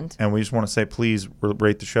 As a friend. And we just want to say, please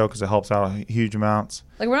rate the show because it helps out huge amounts.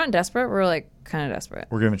 We're not desperate. We're kind of desperate.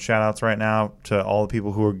 We're giving shout outs right now to all the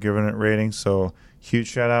people who are giving it ratings. So huge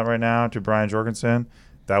shout out right now to Brian Jorgensen.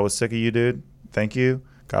 That was sick of you, dude. Thank you.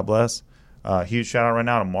 God bless. Huge shout out right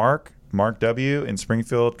now to Mark W. in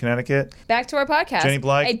Springfield, Connecticut. Back to our podcast. Jenny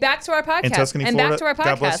Blythe. Hey, back to our podcast. In Tuscany, and Florida. Back to our podcast.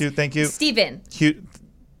 God bless you. Thank you. Steven.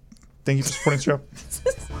 Thank you for supporting the show.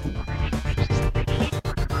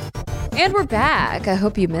 And we're back. I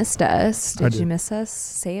hope you missed us. Did you miss us?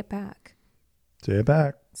 Say it back. Say it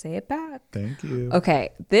back. Say it back. Thank you. Okay.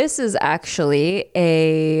 This is actually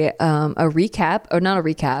a recap, or not a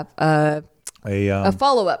recap, a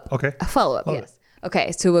follow-up. Okay. A follow-up, yes.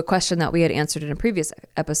 Okay, to a question that we had answered in a previous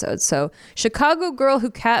episode. So, Chicago Girl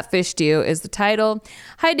Who Catfished You is the title.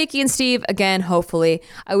 Hi, Dickie and Steve. Again, hopefully.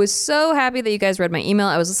 I was so happy that you guys read my email.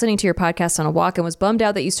 I was listening to your podcast on a walk and was bummed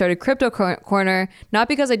out that you started Crypto Corner. Not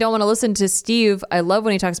because I don't want to listen to Steve. I love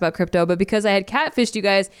when he talks about crypto, but because I had catfished you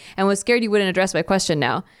guys and was scared you wouldn't address my question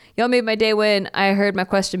now. Y'all made my day when I heard my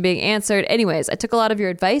question being answered. Anyways, I took a lot of your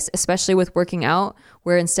advice, especially with working out,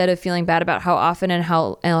 where instead of feeling bad about how often and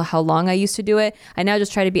how long I used to do it, I now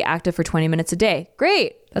just try to be active for 20 minutes a day.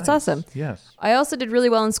 Great. That's nice. Awesome. Yes. I also did really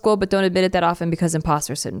well in school, but don't admit it that often because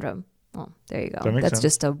imposter syndrome. Oh, there you go. That's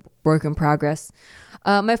just a work in progress.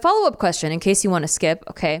 My follow-up question, in case you want to skip,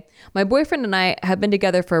 okay. My boyfriend and I have been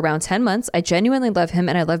together for around 10 months. I genuinely love him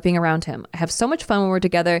and I love being around him. I have so much fun when we're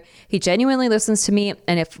together. He genuinely listens to me.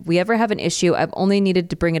 And if we ever have an issue, I've only needed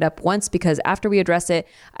to bring it up once because after we address it,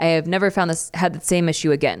 I have never had the same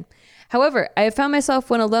issue again. However, I have found myself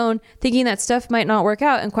when alone thinking that stuff might not work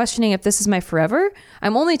out and questioning if this is my forever.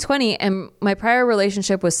 I'm only 20 and my prior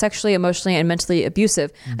relationship was sexually, emotionally, and mentally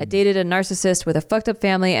abusive. I dated a narcissist with a fucked up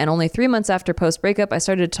family, and only 3 months after post-breakup, I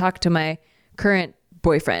started to talk to my current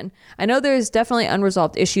boyfriend. I know there's definitely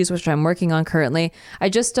unresolved issues which I'm working on currently. I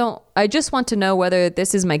just want to know whether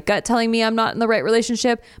this is my gut telling me I'm not in the right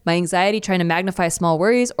relationship, my anxiety trying to magnify small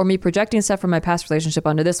worries, or me projecting stuff from my past relationship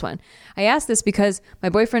onto this one. I ask this because my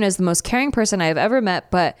boyfriend is the most caring person I have ever met,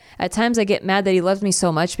 but at times I get mad that he loves me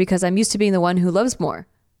so much because I'm used to being the one who loves more.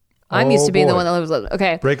 I'm used to being the one that loves.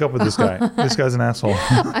 Okay. Break up with this guy. This guy's an asshole.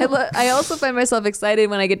 I also find myself excited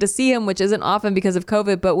when I get to see him, which isn't often because of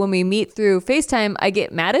COVID. But when we meet through FaceTime, I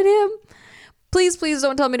get mad at him. Please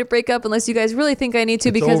don't tell me to break up unless you guys really think I need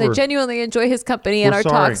to, because I genuinely enjoy his company and our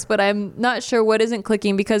talks. But I'm not sure what isn't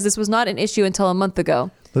clicking because this was not an issue until a month ago.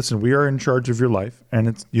 Listen, we are in charge of your life,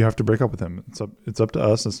 and you have to break up with him. It's up to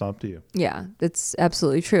us. It's not up to you. Yeah, it's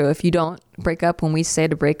absolutely true. If you don't break up when we say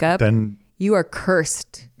to break up, then you are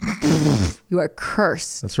cursed. You are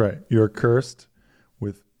cursed. That's right. You're cursed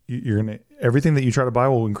with everything that you try to buy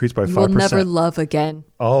will increase by 5%. You'll never love again.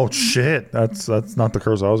 Oh shit. That's not the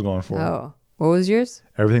curse I was going for. Oh. What was yours?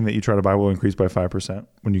 Everything that you try to buy will increase by 5%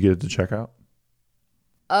 when you get it to checkout.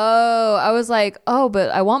 Oh, I was like, but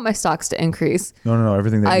I want my stocks to increase. No.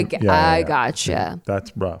 Everything that I gotcha. Yeah,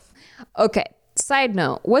 that's rough. Okay. Side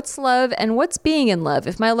note, what's love and what's being in love?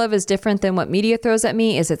 If my love is different than what media throws at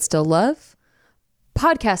me, is it still love?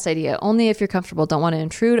 Podcast idea, only if you're comfortable. Don't want to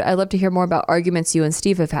intrude. I'd love to hear more about arguments you and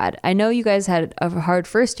Steve have had. I know you guys had a hard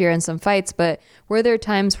first year and some fights, but were there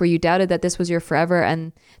times where you doubted that this was your forever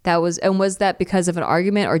and was that because of an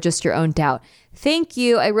argument or just your own doubt? Thank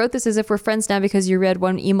you. I wrote this as if we're friends now because you read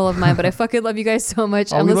one email of mine, but I fucking love you guys so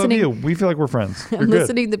much. We love you. We feel like we're friends. I'm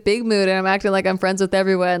listening to Big Mood and I'm acting like I'm friends with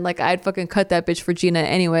everyone. Like I'd fucking cut that bitch for Gina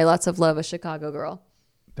anyway. Lots of love, a Chicago girl.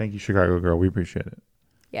 Thank you, Chicago girl. We appreciate it.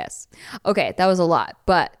 Yes. Okay, that was a lot,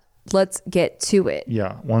 but let's get to it.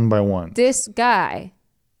 Yeah, one by one. This guy,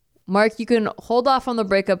 Mark, you can hold off on the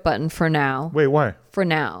breakup button for now. Wait, why? For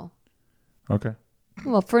now. Okay.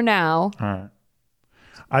 Well, for now. All right.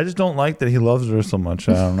 I just don't like that he loves her so much.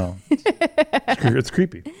 I don't know. It's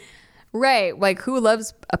creepy. Right. Like, who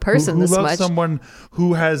loves a person this much? Who loves someone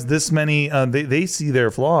who has this many, they see their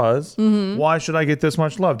flaws. Mm-hmm. Why should I get this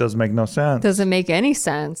much love? Doesn't make no sense. Doesn't make any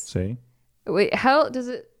sense. See? Wait, how does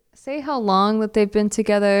it say how long that they've been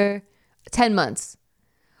together? 10 months.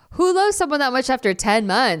 Who loves someone that much after 10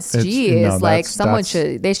 months?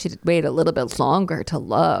 Jeez, they should wait a little bit longer to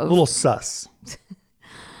love. A little sus.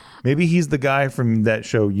 Maybe he's the guy from that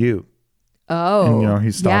show You. Oh. And,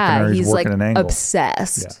 he's stalking her. He's working like an angle.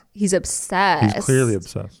 Obsessed. Yeah. He's obsessed. He's clearly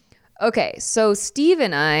obsessed. Okay, so Steve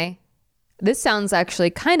and I, this sounds actually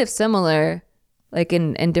kind of similar, like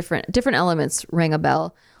in different elements ring a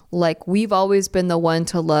bell. Like we've always been the one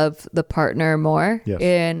to love the partner more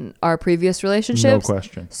in our previous relationships. No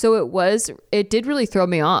question. So it did really throw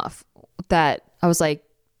me off that I was like,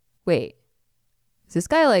 wait, is this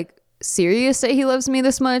guy like serious that he loves me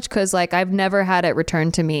this much? Because like I've never had it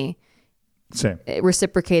returned to me. Same.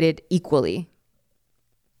 Reciprocated equally.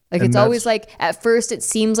 Like it's always like at first it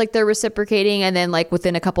seems like they're reciprocating and then like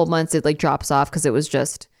within a couple months it like drops off because it was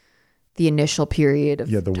just the initial period of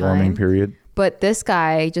the warming period. But this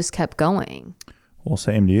guy just kept going. Well,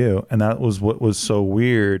 same to you. And that was what was so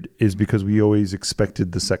weird is because we always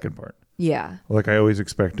expected the second part. Yeah. Like I always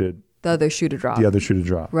expected the other shoe to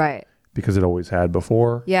drop. Right. Because it always had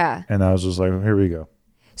before. Yeah. And I was just like, here we go.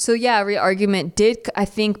 So yeah, re-argument I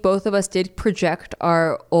think both of us did project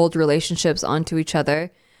our old relationships onto each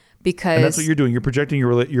other because. And that's what you're doing. You're projecting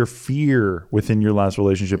your fear within your last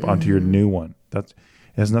relationship onto your new one. It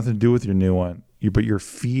has nothing to do with your new one. But your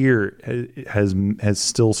fear has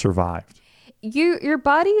still survived. Your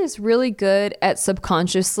body is really good at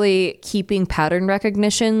subconsciously keeping pattern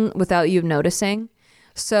recognition without you noticing.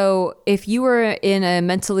 So if you were in a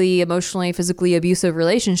mentally, emotionally, physically abusive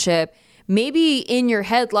relationship, maybe in your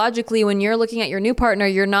head, logically, when you're looking at your new partner,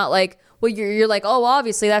 you're not like, well, you're like, oh, well,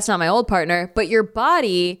 obviously that's not my old partner. But your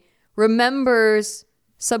body remembers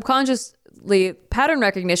subconsciously pattern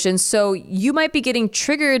recognition. So you might be getting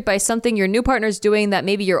triggered by something your new partner's doing that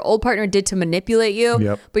maybe your old partner did to manipulate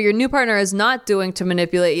you, but your new partner is not doing to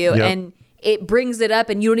manipulate you. And it brings it up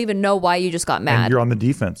and you don't even know why you just got mad. And you're on the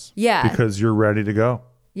defense. Yeah. Because you're ready to go.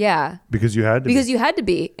 Yeah. Because you had to you had to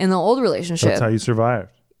be in the old relationship. That's how you survived.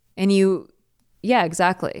 And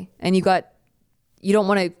exactly. And you don't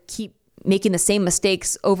want to keep making the same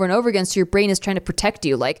mistakes over and over again. So your brain is trying to protect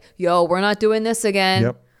you. Like, yo, we're not doing this again.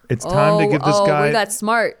 Yep. It's time to give this guy. We got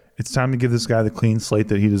smart. It's time to give this guy the clean slate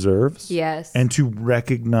that he deserves. Yes. And to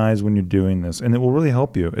recognize when you're doing this. And it will really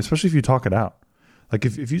help you, especially if you talk it out. Like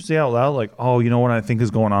if you say out loud, like, oh, you know what I think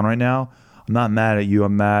is going on right now? I'm not mad at you.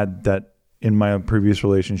 I'm mad that in my previous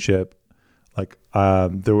relationship, Like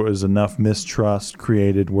there was enough mistrust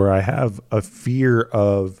created where I have a fear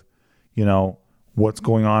of, what's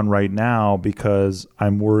going on right now because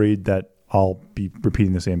I'm worried that I'll be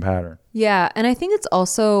repeating the same pattern. Yeah. And I think it's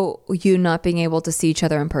also you not being able to see each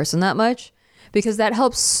other in person that much, because that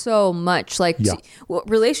helps so much. Like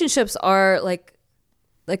relationships are like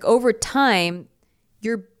over time,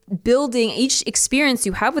 you're building, each experience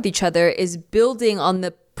you have with each other is building on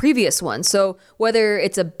the previous one. So whether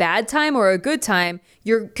it's a bad time or a good time,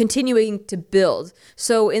 you're continuing to build.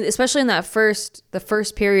 So especially in the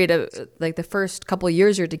first period of like the first couple of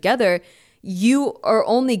years you're together, you are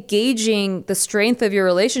only gauging the strength of your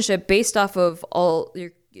relationship based off of all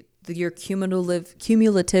your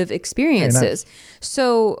cumulative experiences. Nice.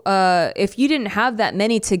 So if you didn't have that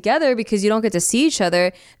many together because you don't get to see each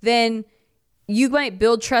other, then you might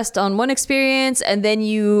build trust on one experience and then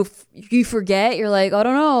you forget. You're like, I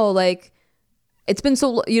don't know, like it's been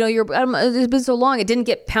so, it's been so long. It didn't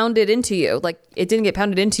get pounded into you. Like it didn't get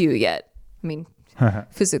pounded into you yet. I mean,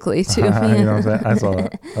 physically too. You know what I'm saying? I saw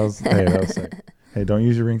that. That was sick. Hey, don't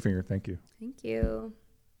use your ring finger. Thank you. Thank you.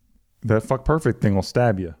 That fuck perfect thing will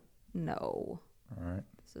stab you. No. All right.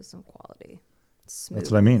 This is some quality. Smooth.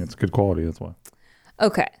 That's what I mean. It's good quality. That's why.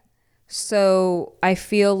 Okay. So I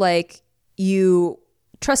feel like you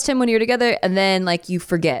trust him when you're together and then like you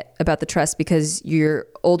forget about the trust because your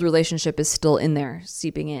old relationship is still in there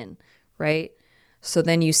seeping in, right? So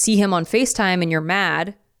then you see him on FaceTime and you're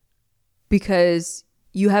mad because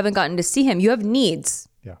you haven't gotten to see him. You have needs.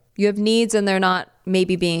 Yeah. You have needs and they're not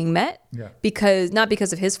maybe being met. Yeah. Not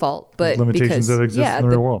because of his fault, but limitations that exist in the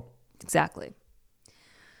real world. Exactly.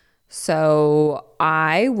 So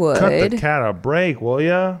I would cut the cat a break, will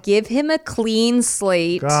ya? Give him a clean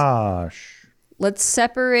slate. Gosh. Let's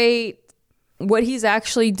separate what he's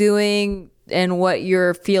actually doing and what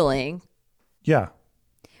you're feeling. Yeah.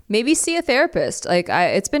 Maybe see a therapist. Like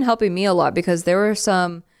it's been helping me a lot because there were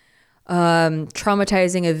some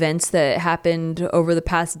traumatizing events that happened over the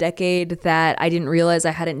past decade that I didn't realize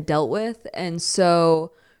I hadn't dealt with. And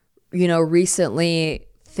so, recently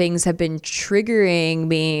things have been triggering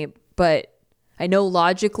me, but I know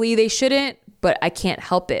logically they shouldn't, but I can't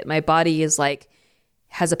help it. My body is like,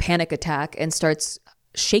 has a panic attack and starts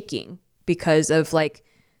shaking because of like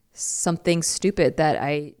something stupid that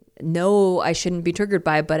I know I shouldn't be triggered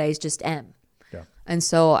by, but I just am. Yeah. And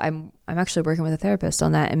so I'm actually working with a therapist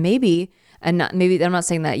on that. And maybe I'm not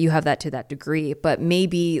saying that you have that to that degree, but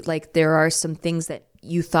maybe like there are some things that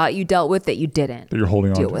you thought you dealt with that you didn't. That you're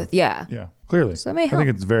holding on to. Deal with. Yeah. Yeah. Clearly. So that may help. I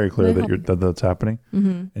think it's very clear that that's happening.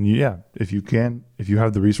 Mm-hmm. And if you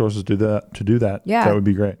have the resources to do that, yeah, that would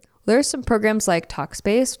be great. There's some programs like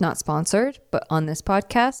Talkspace, not sponsored, but on this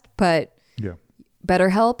podcast, but yeah,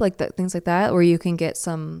 BetterHelp, like things like that, where you can get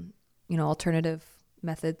some, alternative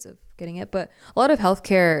methods of getting it. But a lot of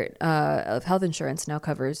healthcare, of health insurance now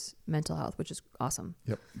covers mental health, which is awesome.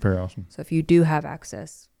 Yep, very awesome. So if you do have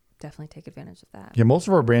access, definitely take advantage of that. Yeah, most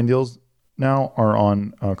of our brand deals now are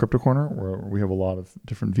on Crypto Corner, where we have a lot of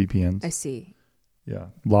different VPNs. I see. Yeah,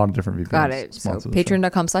 a lot of different VPNs. Got it. So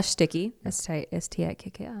patreon.com/sticky,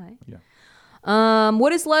 STIKKI. Yeah.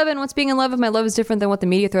 What is love and what's being in love? If my love is different than what the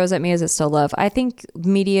media throws at me, is it still love? I think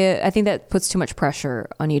that puts too much pressure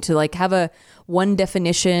on you to like have a one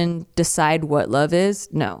definition, decide what love is.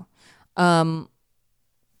 No.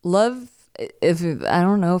 Love, I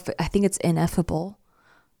think it's ineffable.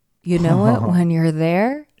 You know it when you're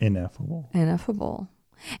there. Ineffable.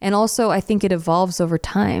 And also, I think it evolves over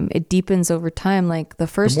time. It deepens over time. Like the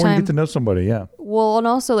first time, the more you get to know somebody, yeah. Well, and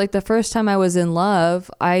also like the first time I was in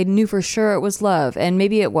love, I knew for sure it was love, and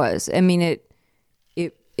maybe it was. I mean,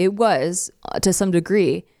 it was to some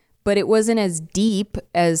degree, but it wasn't as deep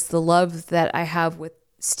as the love that I have with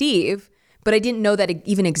Steve. But I didn't know that it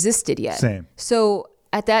even existed yet. Same. So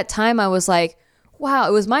at that time, I was like, "Wow!"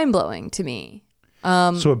 It was mind blowing to me.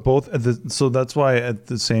 So that's why at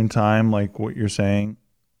the same time, like what you're saying.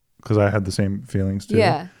 Because I had the same feelings too.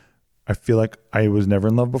 Yeah. I feel like I was never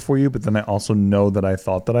in love before you, but then I also know that I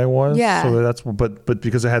thought that I was. Yeah. So but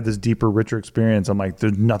because I had this deeper, richer experience, I'm like,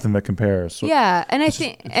 there's nothing that compares. So yeah, and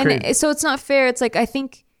so it's not fair. It's like I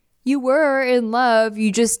think you were in love,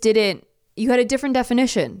 you just didn't. You had a different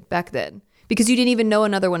definition back then because you didn't even know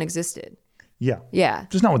another one existed. Yeah. Yeah.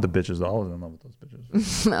 Just not with the bitches though. I was in love with those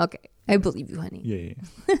bitches. Okay. I believe you, honey. Yeah.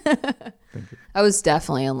 Thank you. I was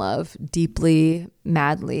definitely in love, deeply,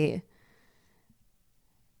 madly,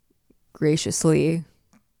 graciously,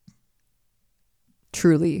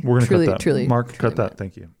 truly. We're gonna cut that. Truly, Mark, cut that.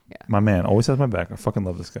 Thank you. Yeah. My man always has my back. I fucking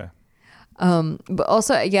love this guy. But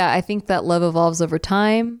also, yeah, I think that love evolves over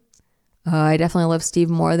time. I definitely love Steve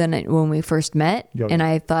more than when we first met. And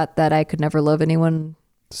I thought that I could never love anyone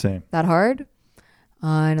that hard.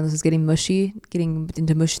 I know this is getting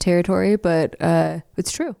into mush territory, but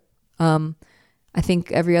it's true. I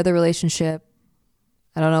think every other relationship,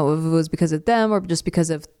 I don't know if it was because of them or just because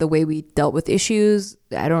of the way we dealt with issues.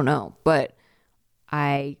 I don't know. But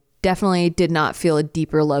I definitely did not feel a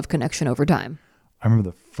deeper love connection over time. I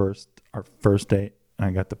remember our first date, and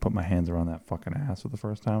I got to put my hands around that fucking ass for the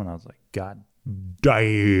first time, and I was like, God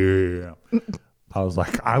damn. I was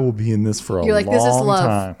like, I will be in this for a long time. You're like, this is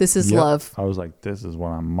love. This is love. I was like, this is what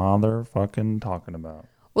I'm motherfucking talking about.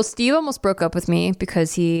 Well, Steve almost broke up with me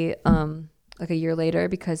because he, like a year later,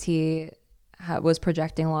 because he was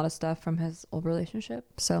projecting a lot of stuff from his old relationship.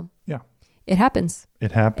 So yeah, it happens.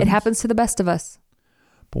 It happens. It happens to the best of us.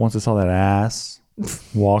 But once I saw that ass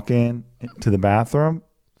walk in to the bathroom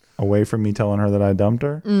away from me telling her that I dumped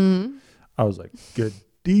her, I was like, good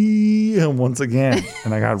damn, once again.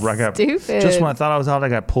 And I got stupid. Just when I thought I was out, I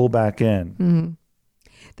got pulled back in.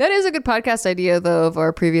 That is a good podcast idea, though, of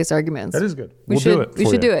our previous arguments. That is good. We should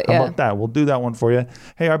do it. How about that? We'll do that one for you.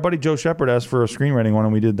 Hey, our buddy Joe Shepard asked for a screenwriting one,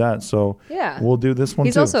 and we did that. So we'll do this one too.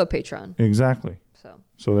 He's also a patron. Exactly.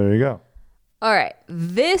 So there you go. All right.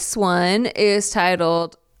 This one is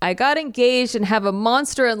titled, I got engaged and have a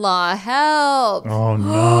monster-in-law. Help. Oh,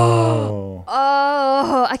 no.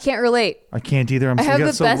 Oh, I can't relate. I can't either. I have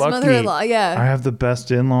the best mother-in-law. Yeah. I have the best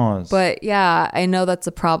in-laws. But yeah, I know that's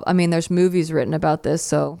a problem. I mean, there's movies written about this,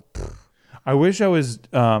 so. I wish I was,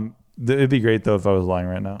 it'd be great though if I was lying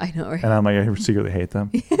right now. I know, right? And I'm like, I secretly hate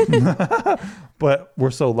them. But we're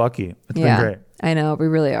so lucky. It's been great. I know. We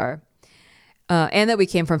really are. And that we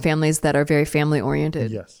came from families that are very family-oriented.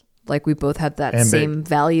 Yes. Like we both have that same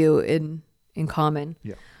value in common.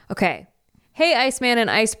 Yeah. Okay. Hey, Iceman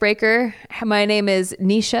and Icebreaker. My name is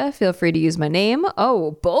Nisha. Feel free to use my name.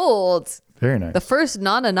 Oh, bold. Very nice. The first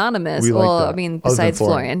non-anonymous. We like that. I mean, besides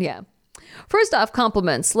Florian. Yeah. First off,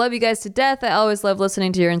 compliments. Love you guys to death. I always love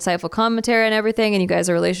listening to your insightful commentary and everything, and you guys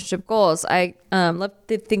are relationship goals. I love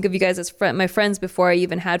to think of you guys as my friends before I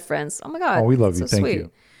even had friends. Oh my God. Oh, we love you. So Thank sweet.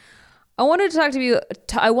 you. I wanted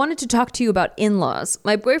to talk to you about in-laws.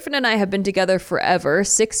 My boyfriend and I have been together forever,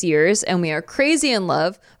 6 years, and we are crazy in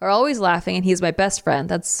love, are always laughing, and he's my best friend.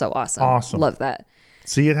 That's so awesome. Awesome. Love that.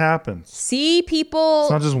 See, it happens. See, people,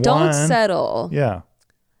 it's not just don't one. settle. Yeah.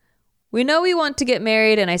 We know we want to get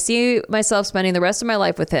married, and I see myself spending the rest of my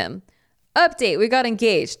life with him. Update, we got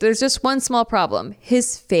engaged. There's just one small problem.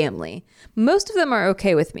 His family. Most of them are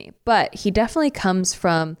okay with me, but he definitely comes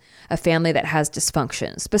from a family that has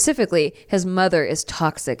dysfunction. Specifically, his mother is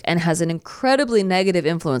toxic and has an incredibly negative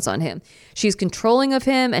influence on him. She's controlling of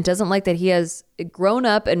him and doesn't like that he has grown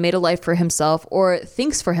up and made a life for himself or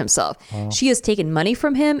thinks for himself. Wow. She has taken money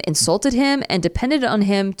from him, insulted him, and depended on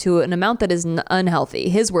him to an amount that is unhealthy.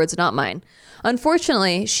 His words, not mine.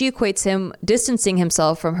 Unfortunately, she equates him distancing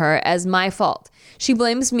himself from her as my fault. She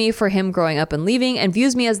blames me for him growing up and leaving and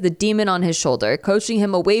views me as the demon on his shoulder, coaching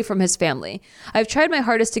him away from his family. I've tried my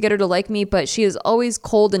hardest to get her to like me, but she is always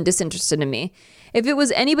cold and disinterested in me. If it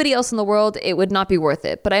was anybody else in the world, it would not be worth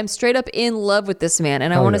it. But I'm straight up in love with this man,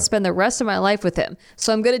 and I want to spend the rest of my life with him.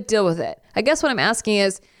 So I'm going to deal with it. I guess what I'm asking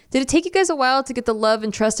is, did it take you guys a while to get the love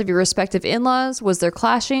and trust of your respective in-laws? Was there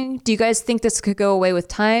clashing? Do you guys think this could go away with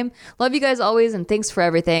time? Love you guys always, and thanks for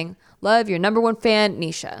everything. Love, your number one fan,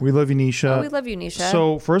 Nisha. We love you, Nisha. Oh, we love you, Nisha.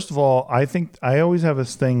 So first of all, I think I always have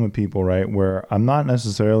this thing with people, right, where I'm not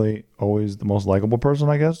necessarily always the most likable person,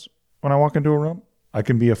 I guess, when I walk into a room. I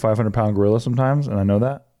can be a 500-pound gorilla sometimes, and I know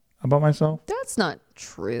that about myself. That's not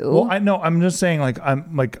true. Well, I know. I'm just saying,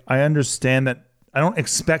 I understand that. I don't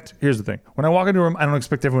expect, here's the thing. When I walk into a room, I don't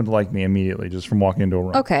expect everyone to like me immediately just from walking into a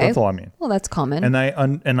room. Okay. That's all I mean. Well, that's common. And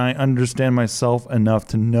I understand myself enough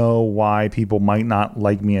to know why people might not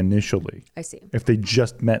like me initially. I see. If they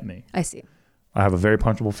just met me. I see. I have a very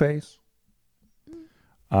punchable face.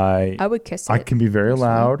 I would kiss it. I can be very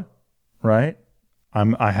loud, right?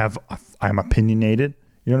 I'm opinionated.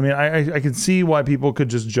 You know what I mean? I can see why people could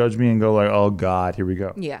just judge me and go like, oh God, here we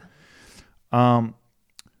go. Yeah.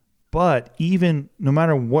 But even no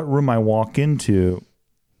matter what room I walk into,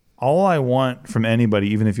 all I want from anybody,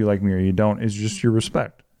 even if you like me or you don't, is just your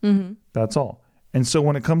respect. Mm-hmm. That's all. And so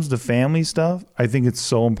when it comes to family stuff, I think it's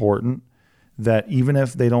so important that even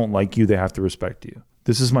if they don't like you, they have to respect you.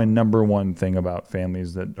 This is my number one thing about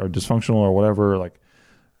families that are dysfunctional or whatever, like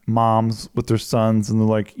moms with their sons and they're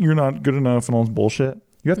like, you're not good enough and all this bullshit.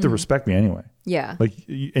 You have to respect me anyway. Yeah.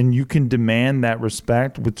 And you can demand that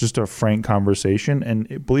respect with just a frank conversation.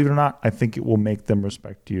 And believe it or not, I think it will make them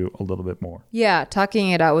respect you a little bit more. Yeah.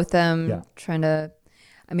 Talking it out with them, trying to,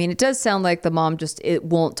 I mean, it does sound like the mom it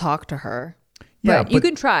won't talk to her. Yeah, but you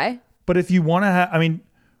can try. But if you want to have, I mean,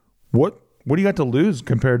 what do you got to lose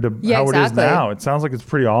compared to how it is now? It sounds like it's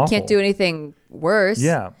pretty awful. Can't do anything worse.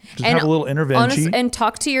 Yeah. Just have a little intervention. And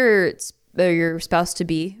talk to your spouse to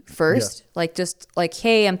be first. Yeah. Like, just like,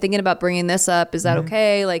 hey, I'm thinking about bringing this up. Is that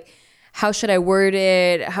okay? Like, how should I word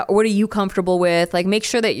it? What are you comfortable with? Like, make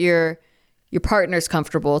sure that your partner's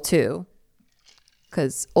comfortable too.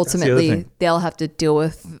 Because ultimately they'll have to deal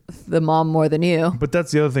with the mom more than you. But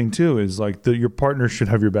that's the other thing too, is like your partner should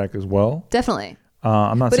have your back as well. Definitely.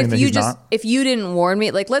 I'm not saying that he's not. If you didn't warn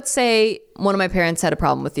me, like, let's say one of my parents had a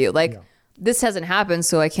problem with you. Like, this hasn't happened,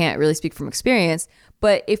 so I can't really speak from experience.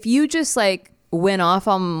 But if you just like went off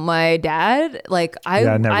on my dad, like I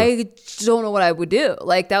don't know what I would do.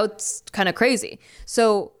 Like, that's kind of crazy.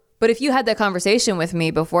 So, but if you had that conversation with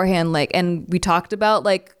me beforehand, like, and we talked about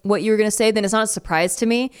like what you were gonna say, then it's not a surprise to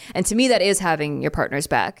me. And to me, that is having your partner's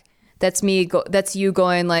back. That's that's you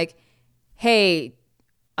going like, hey,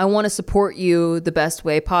 I want to support you the best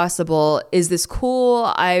way possible. Is this cool?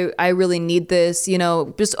 I really need this. You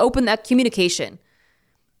know, just open that communication.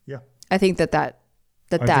 Yeah, I think that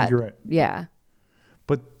I think you're right. Yeah,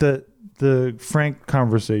 but the frank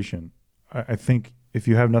conversation, I think if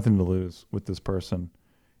you have nothing to lose with this person,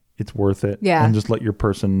 it's worth it. Yeah. And just let your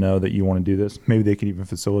person know that you want to do this. Maybe they could even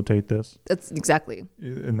facilitate this. That's exactly.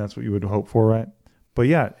 And that's what you would hope for, right? But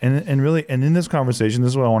yeah, and really, and in this conversation,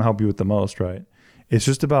 this is what I want to help you with the most, right? It's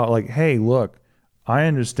just about like, hey, look, I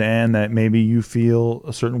understand that maybe you feel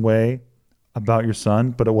a certain way about your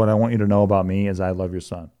son, but what I want you to know about me is I love your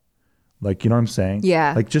son. Like, you know what I'm saying?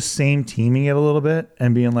 Yeah. Like, just same teaming it a little bit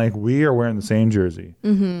and being like, we are wearing the same jersey.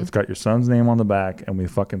 Mm-hmm. It's got your son's name on the back, and we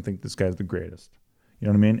fucking think this guy's the greatest. You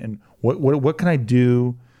know what I mean? And what can I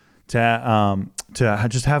do to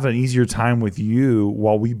just have an easier time with you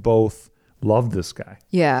while we both love this guy?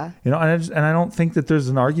 Yeah. You know, and I don't think that there's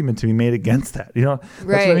an argument to be made against that. You know,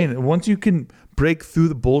 that's what I mean. Once you can break through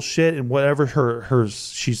the bullshit and whatever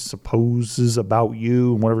she supposes about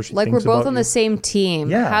you and whatever she like thinks we're both about on you. the same team.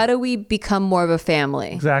 Yeah. How do we become more of a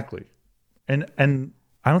family? Exactly. And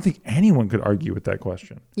I don't think anyone could argue with that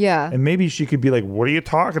question. Yeah. And maybe she could be like, what are you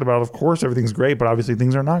talking about? Of course everything's great, but obviously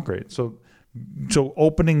things are not great. So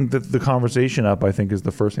opening the conversation up, I think, is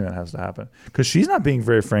the first thing that has to happen. Because she's not being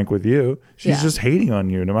very frank with you. She's just hating on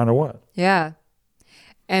you no matter what. Yeah.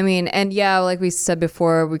 I mean, and yeah, like we said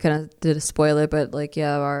before, we kind of did a spoiler, but like,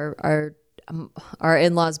 yeah, our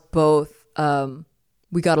in-laws both,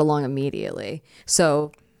 we got along immediately.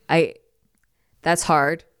 So that's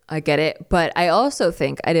hard. I get it. But I also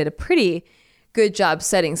think I did a pretty good job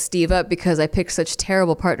setting Steve up because I picked such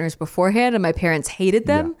terrible partners beforehand and my parents hated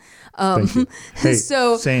them. Yeah. Hey,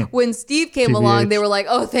 so same. when Steve came along, they were like,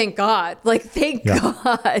 oh, thank God. Like, thank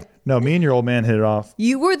God. No, me and your old man hit it off.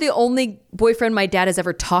 You were the only boyfriend my dad has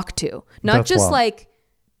ever talked to. Not That's just wild.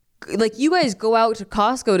 like you guys go out to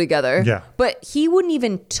Costco together. Yeah. But he wouldn't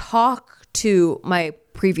even talk to my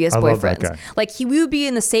previous boyfriends. Love that guy. Like we would be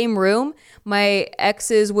in the same room. My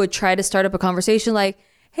exes would try to start up a conversation like,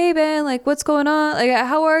 hey man, like what's going on? Like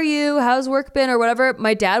how are you? How's work been or whatever?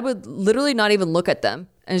 My dad would literally not even look at them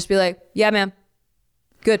and just be like, yeah, man,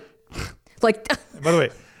 good. Like, by the way,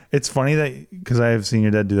 it's funny that because I have seen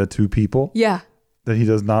your dad do that to people. Yeah. That he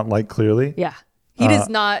does not like clearly. Yeah. He does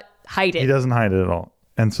not hide it. He doesn't hide it at all.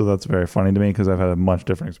 And so that's very funny to me because I've had a much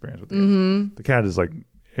different experience with the cat. The cat is like,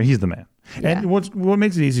 he's the man. Yeah. And what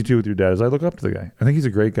makes it easy too with your dad is I look up to the guy. I think he's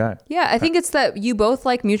a great guy. Yeah, I think it's that you both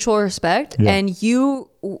like mutual respect and you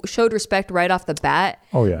showed respect right off the bat.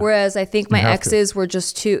 Oh yeah. Whereas I think my exes were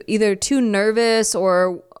just either too nervous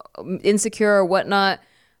or insecure or whatnot,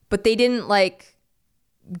 but they didn't like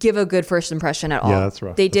give a good first impression at all. Yeah, that's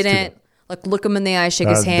rough. They didn't like look him in the eye, shake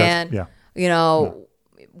his hand. Yeah. You know,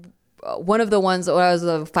 one of the ones that I was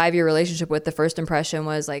a 5-year relationship with, the first impression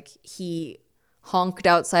was like he honked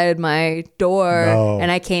outside my door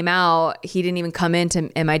and I came out. He didn't even come in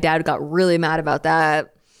and my dad got really mad about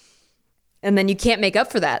that. And then you can't make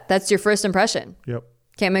up for that. That's your first impression. Yep.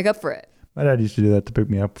 Can't make up for it. My dad used to do that to pick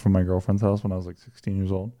me up from my girlfriend's house when I was like 16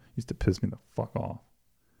 years old. He used to piss me the fuck off.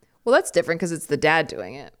 Well, that's different because it's the dad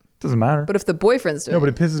doing it. Doesn't matter. But if the boyfriend's doing it. No, but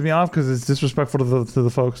it pisses me off because it's disrespectful to the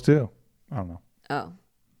folks too. I don't know. Oh.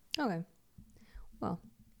 Okay. Well.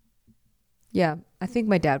 Yeah. I think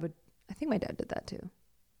my dad did that too.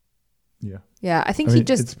 Yeah. Yeah. I think he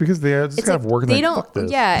just. It's because they're just kind of working they like, don't, fuck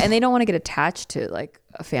this. Yeah. And they don't want to get attached to like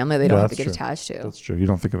a family they don't have to get attached to. That's true. You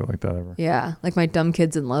don't think of it like that ever. Yeah. Like my dumb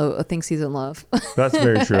kid's in love, thinks he's in love. That's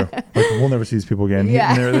very true. Like we'll never see these people again.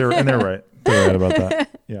 Yeah. And they're right. They're right about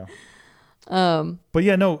that. Yeah. But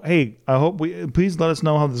yeah, no. Hey, I hope please let us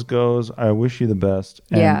know how this goes. I wish you the best.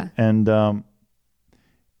 And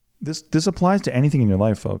this applies to anything in your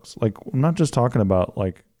life, folks. Like, I'm not just talking about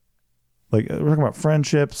like we're talking about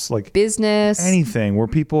friendships, like business, anything where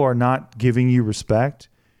people are not giving you respect.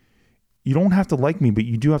 You don't have to like me, but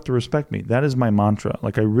you do have to respect me. That is my mantra.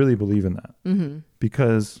 Like, I really believe in that.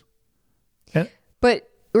 Because, but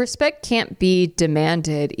respect can't be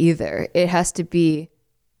demanded either. It has to be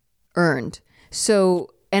earned.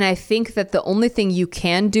 So, and I think that the only thing you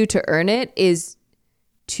can do to earn it is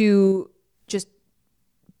to just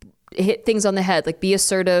hit things on the head, like be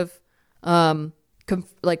assertive,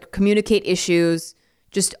 like communicate issues,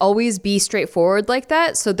 just always be straightforward like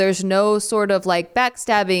that. So there's no sort of like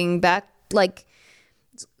backstabbing, like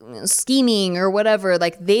scheming or whatever.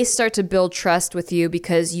 Like, they start to build trust with you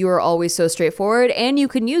because you are always so straightforward, and you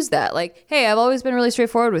can use that. Like, hey, I've always been really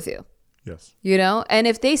straightforward with you. Yes. You know, and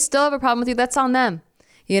if they still have a problem with you, that's on them,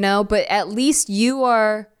 you know, but at least you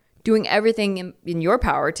are doing everything in your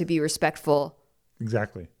power to be respectful.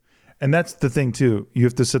 Exactly. And that's the thing too. You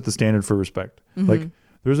have to set the standard for respect. Like,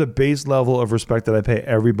 there's a base level of respect that I pay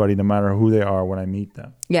everybody, no matter who they are, when I meet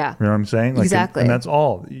them. Yeah. You know what I'm saying? Like, exactly. And that's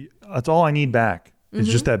all. That's all I need back. It's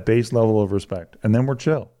just that base level of respect. And then we're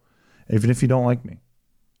chill. Even if you don't like me.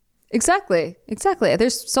 Exactly.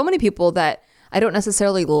 There's so many people that I don't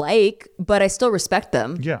necessarily like, but I still respect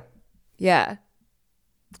them. Yeah.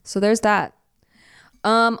 So there's that.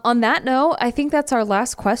 On that note, I think that's our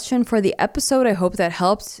last question for the episode. I hope that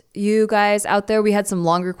helped you guys out there. We had some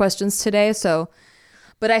longer questions today,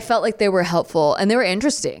 but I felt like they were helpful and they were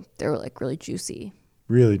interesting. They were like really juicy.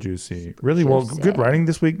 Really juicy. Really well. Good writing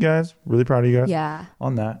this week, guys. Really proud of you guys. Yeah.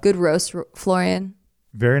 On that. Good roast, Florian.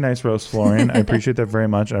 Very nice roast, Florian. I appreciate that very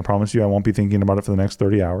much. And I promise you I won't be thinking about it for the next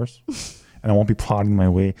 30 hours. And I won't be plotting my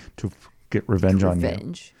way to get revenge on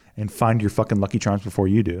you. And find your fucking Lucky Charms before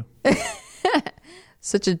you do.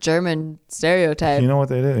 Such a German stereotype. You know what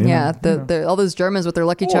they do? Yeah. All those Germans with their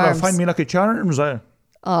Lucky Charms. Find me Lucky Charms.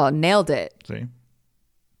 Oh, nailed it. See?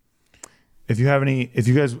 If you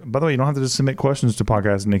guys, by the way, you don't have to just submit questions to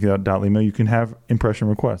podcast@nikki.limo. You can have impression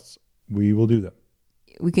requests. We will do them.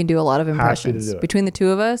 We can do a lot of impressions. Happy to do it. Between the two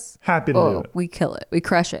of us. Happy to do it. We kill it. We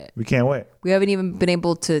crush it. We can't wait. We haven't even been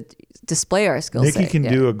able to display our skills. Nikki can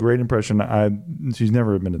do a great impression. She's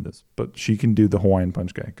never admitted this, but she can do the Hawaiian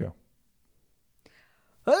punch guy. Go.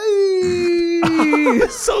 Hey!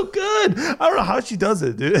 It's so good. I don't know how she does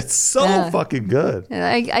it, dude. It's so fucking good.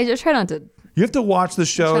 I just try not to. You have to watch the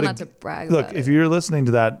show. Try not to brag. Look, if you're listening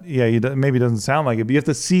to that, maybe it doesn't sound like it, but you have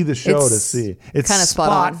to see the show to see. It's kind of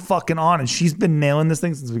spot fucking on, and she's been nailing this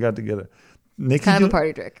thing since we got together. Nikki, kind of a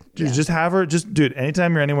party trick. Just have her. Dude,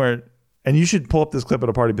 anytime you're anywhere, and you should pull up this clip at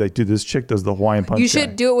a party. And be like, dude, this chick does the Hawaiian punch. You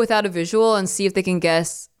should do it without a visual and see if they can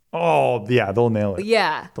guess. Oh yeah, they'll nail it.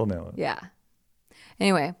 Yeah, they'll nail it. Yeah.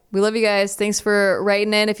 Anyway, we love you guys. Thanks for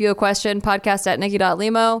writing in. If you have a question,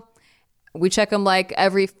 podcast@nikki.limo. We check them like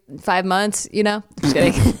every 5 months, you know? Just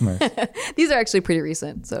kidding. These are actually pretty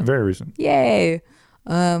recent. So very recent. Yay.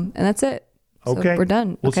 And that's it. So okay. We're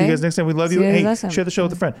done. We'll see you guys next time. We love you. Hey, share the show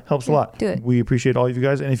with a friend. Helps a lot. Do it. We appreciate all of you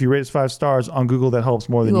guys. And if you rate us 5 stars on Google, that helps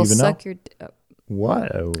more than you even know.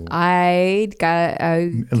 Whoa. At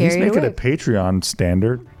least make it a Patreon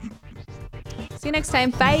standard. See you next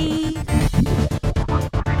time. Bye.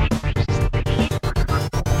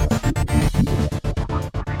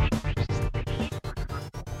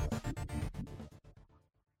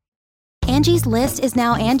 Angie's List is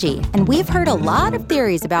now Angie, and we've heard a lot of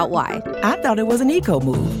theories about why. I thought it was an eco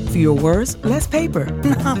move. Fewer words, less paper.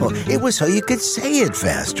 No, it was so you could say it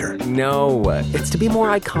faster. No, it's to be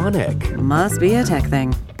more iconic. Must be a tech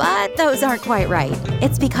thing. But those aren't quite right.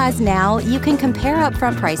 It's because now you can compare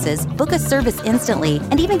upfront prices, book a service instantly,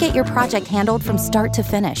 and even get your project handled from start to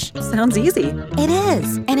finish. Sounds easy. It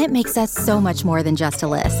is, and it makes us so much more than just a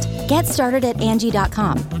list. Get started at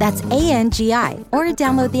Angie.com. That's ANGI, or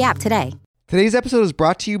download the app today. Today's episode is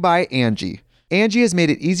brought to you by Angie. Angie has made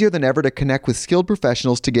it easier than ever to connect with skilled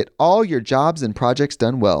professionals to get all your jobs and projects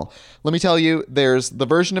done well. Let me tell you, there's the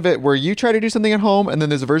version of it where you try to do something at home, and then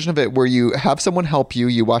there's a version of it where you have someone help you,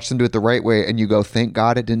 you watch them do it the right way, and you go, thank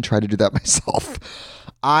God I didn't try to do that myself.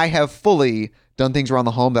 I have fully done things around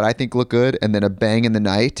the home that I think look good, and then a bang in the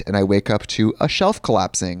night, and I wake up to a shelf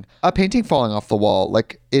collapsing, a painting falling off the wall.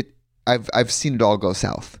 I've seen it all go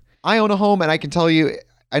south. I own a home, and I can tell you,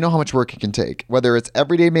 I know how much work it can take. Whether it's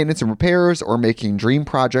everyday maintenance and repairs or making dream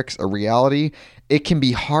projects a reality, it can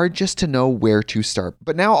be hard just to know where to start.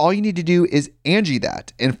 But now all you need to do is Angie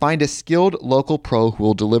that and find a skilled local pro who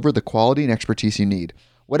will deliver the quality and expertise you need.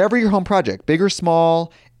 Whatever your home project, big or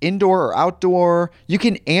small, indoor or outdoor, you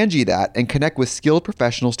can Angie that and connect with skilled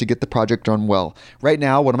professionals to get the project done well. Right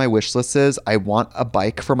now, one of my wish lists is I want a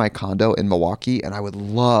bike for my condo in Milwaukee, and I would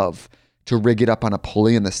love to rig it up on a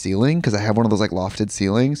pulley in the ceiling because I have one of those like lofted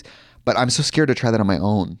ceilings, but I'm so scared to try that on my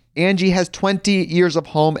own. Angie has 20 years of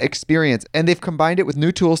home experience, and they've combined it with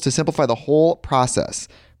new tools to simplify the whole process.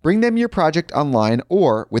 Bring them your project online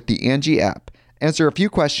or with the Angie app. Answer a few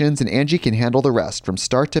questions and Angie can handle the rest from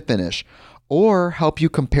start to finish, or help you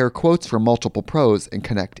compare quotes from multiple pros and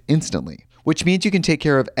connect instantly, which means you can take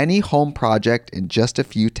care of any home project in just a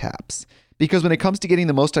few taps. Because when it comes to getting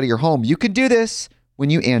the most out of your home, you can do this when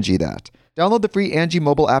you Angie that. Download the free Angie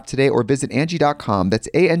mobile app today or visit Angie.com. That's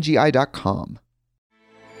ANGI.com.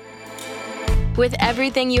 With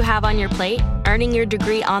everything you have on your plate, earning your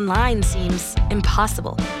degree online seems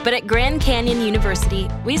impossible. But at Grand Canyon University,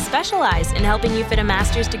 we specialize in helping you fit a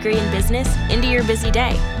master's degree in business into your busy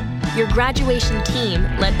day. Your graduation team,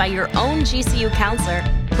 led by your own GCU counselor,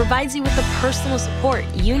 provides you with the personal support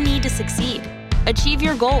you need to succeed. Achieve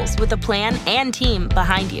your goals with a plan and team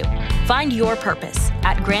behind you. Find your purpose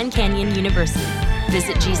at Grand Canyon University.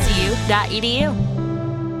 Visit gcu.edu.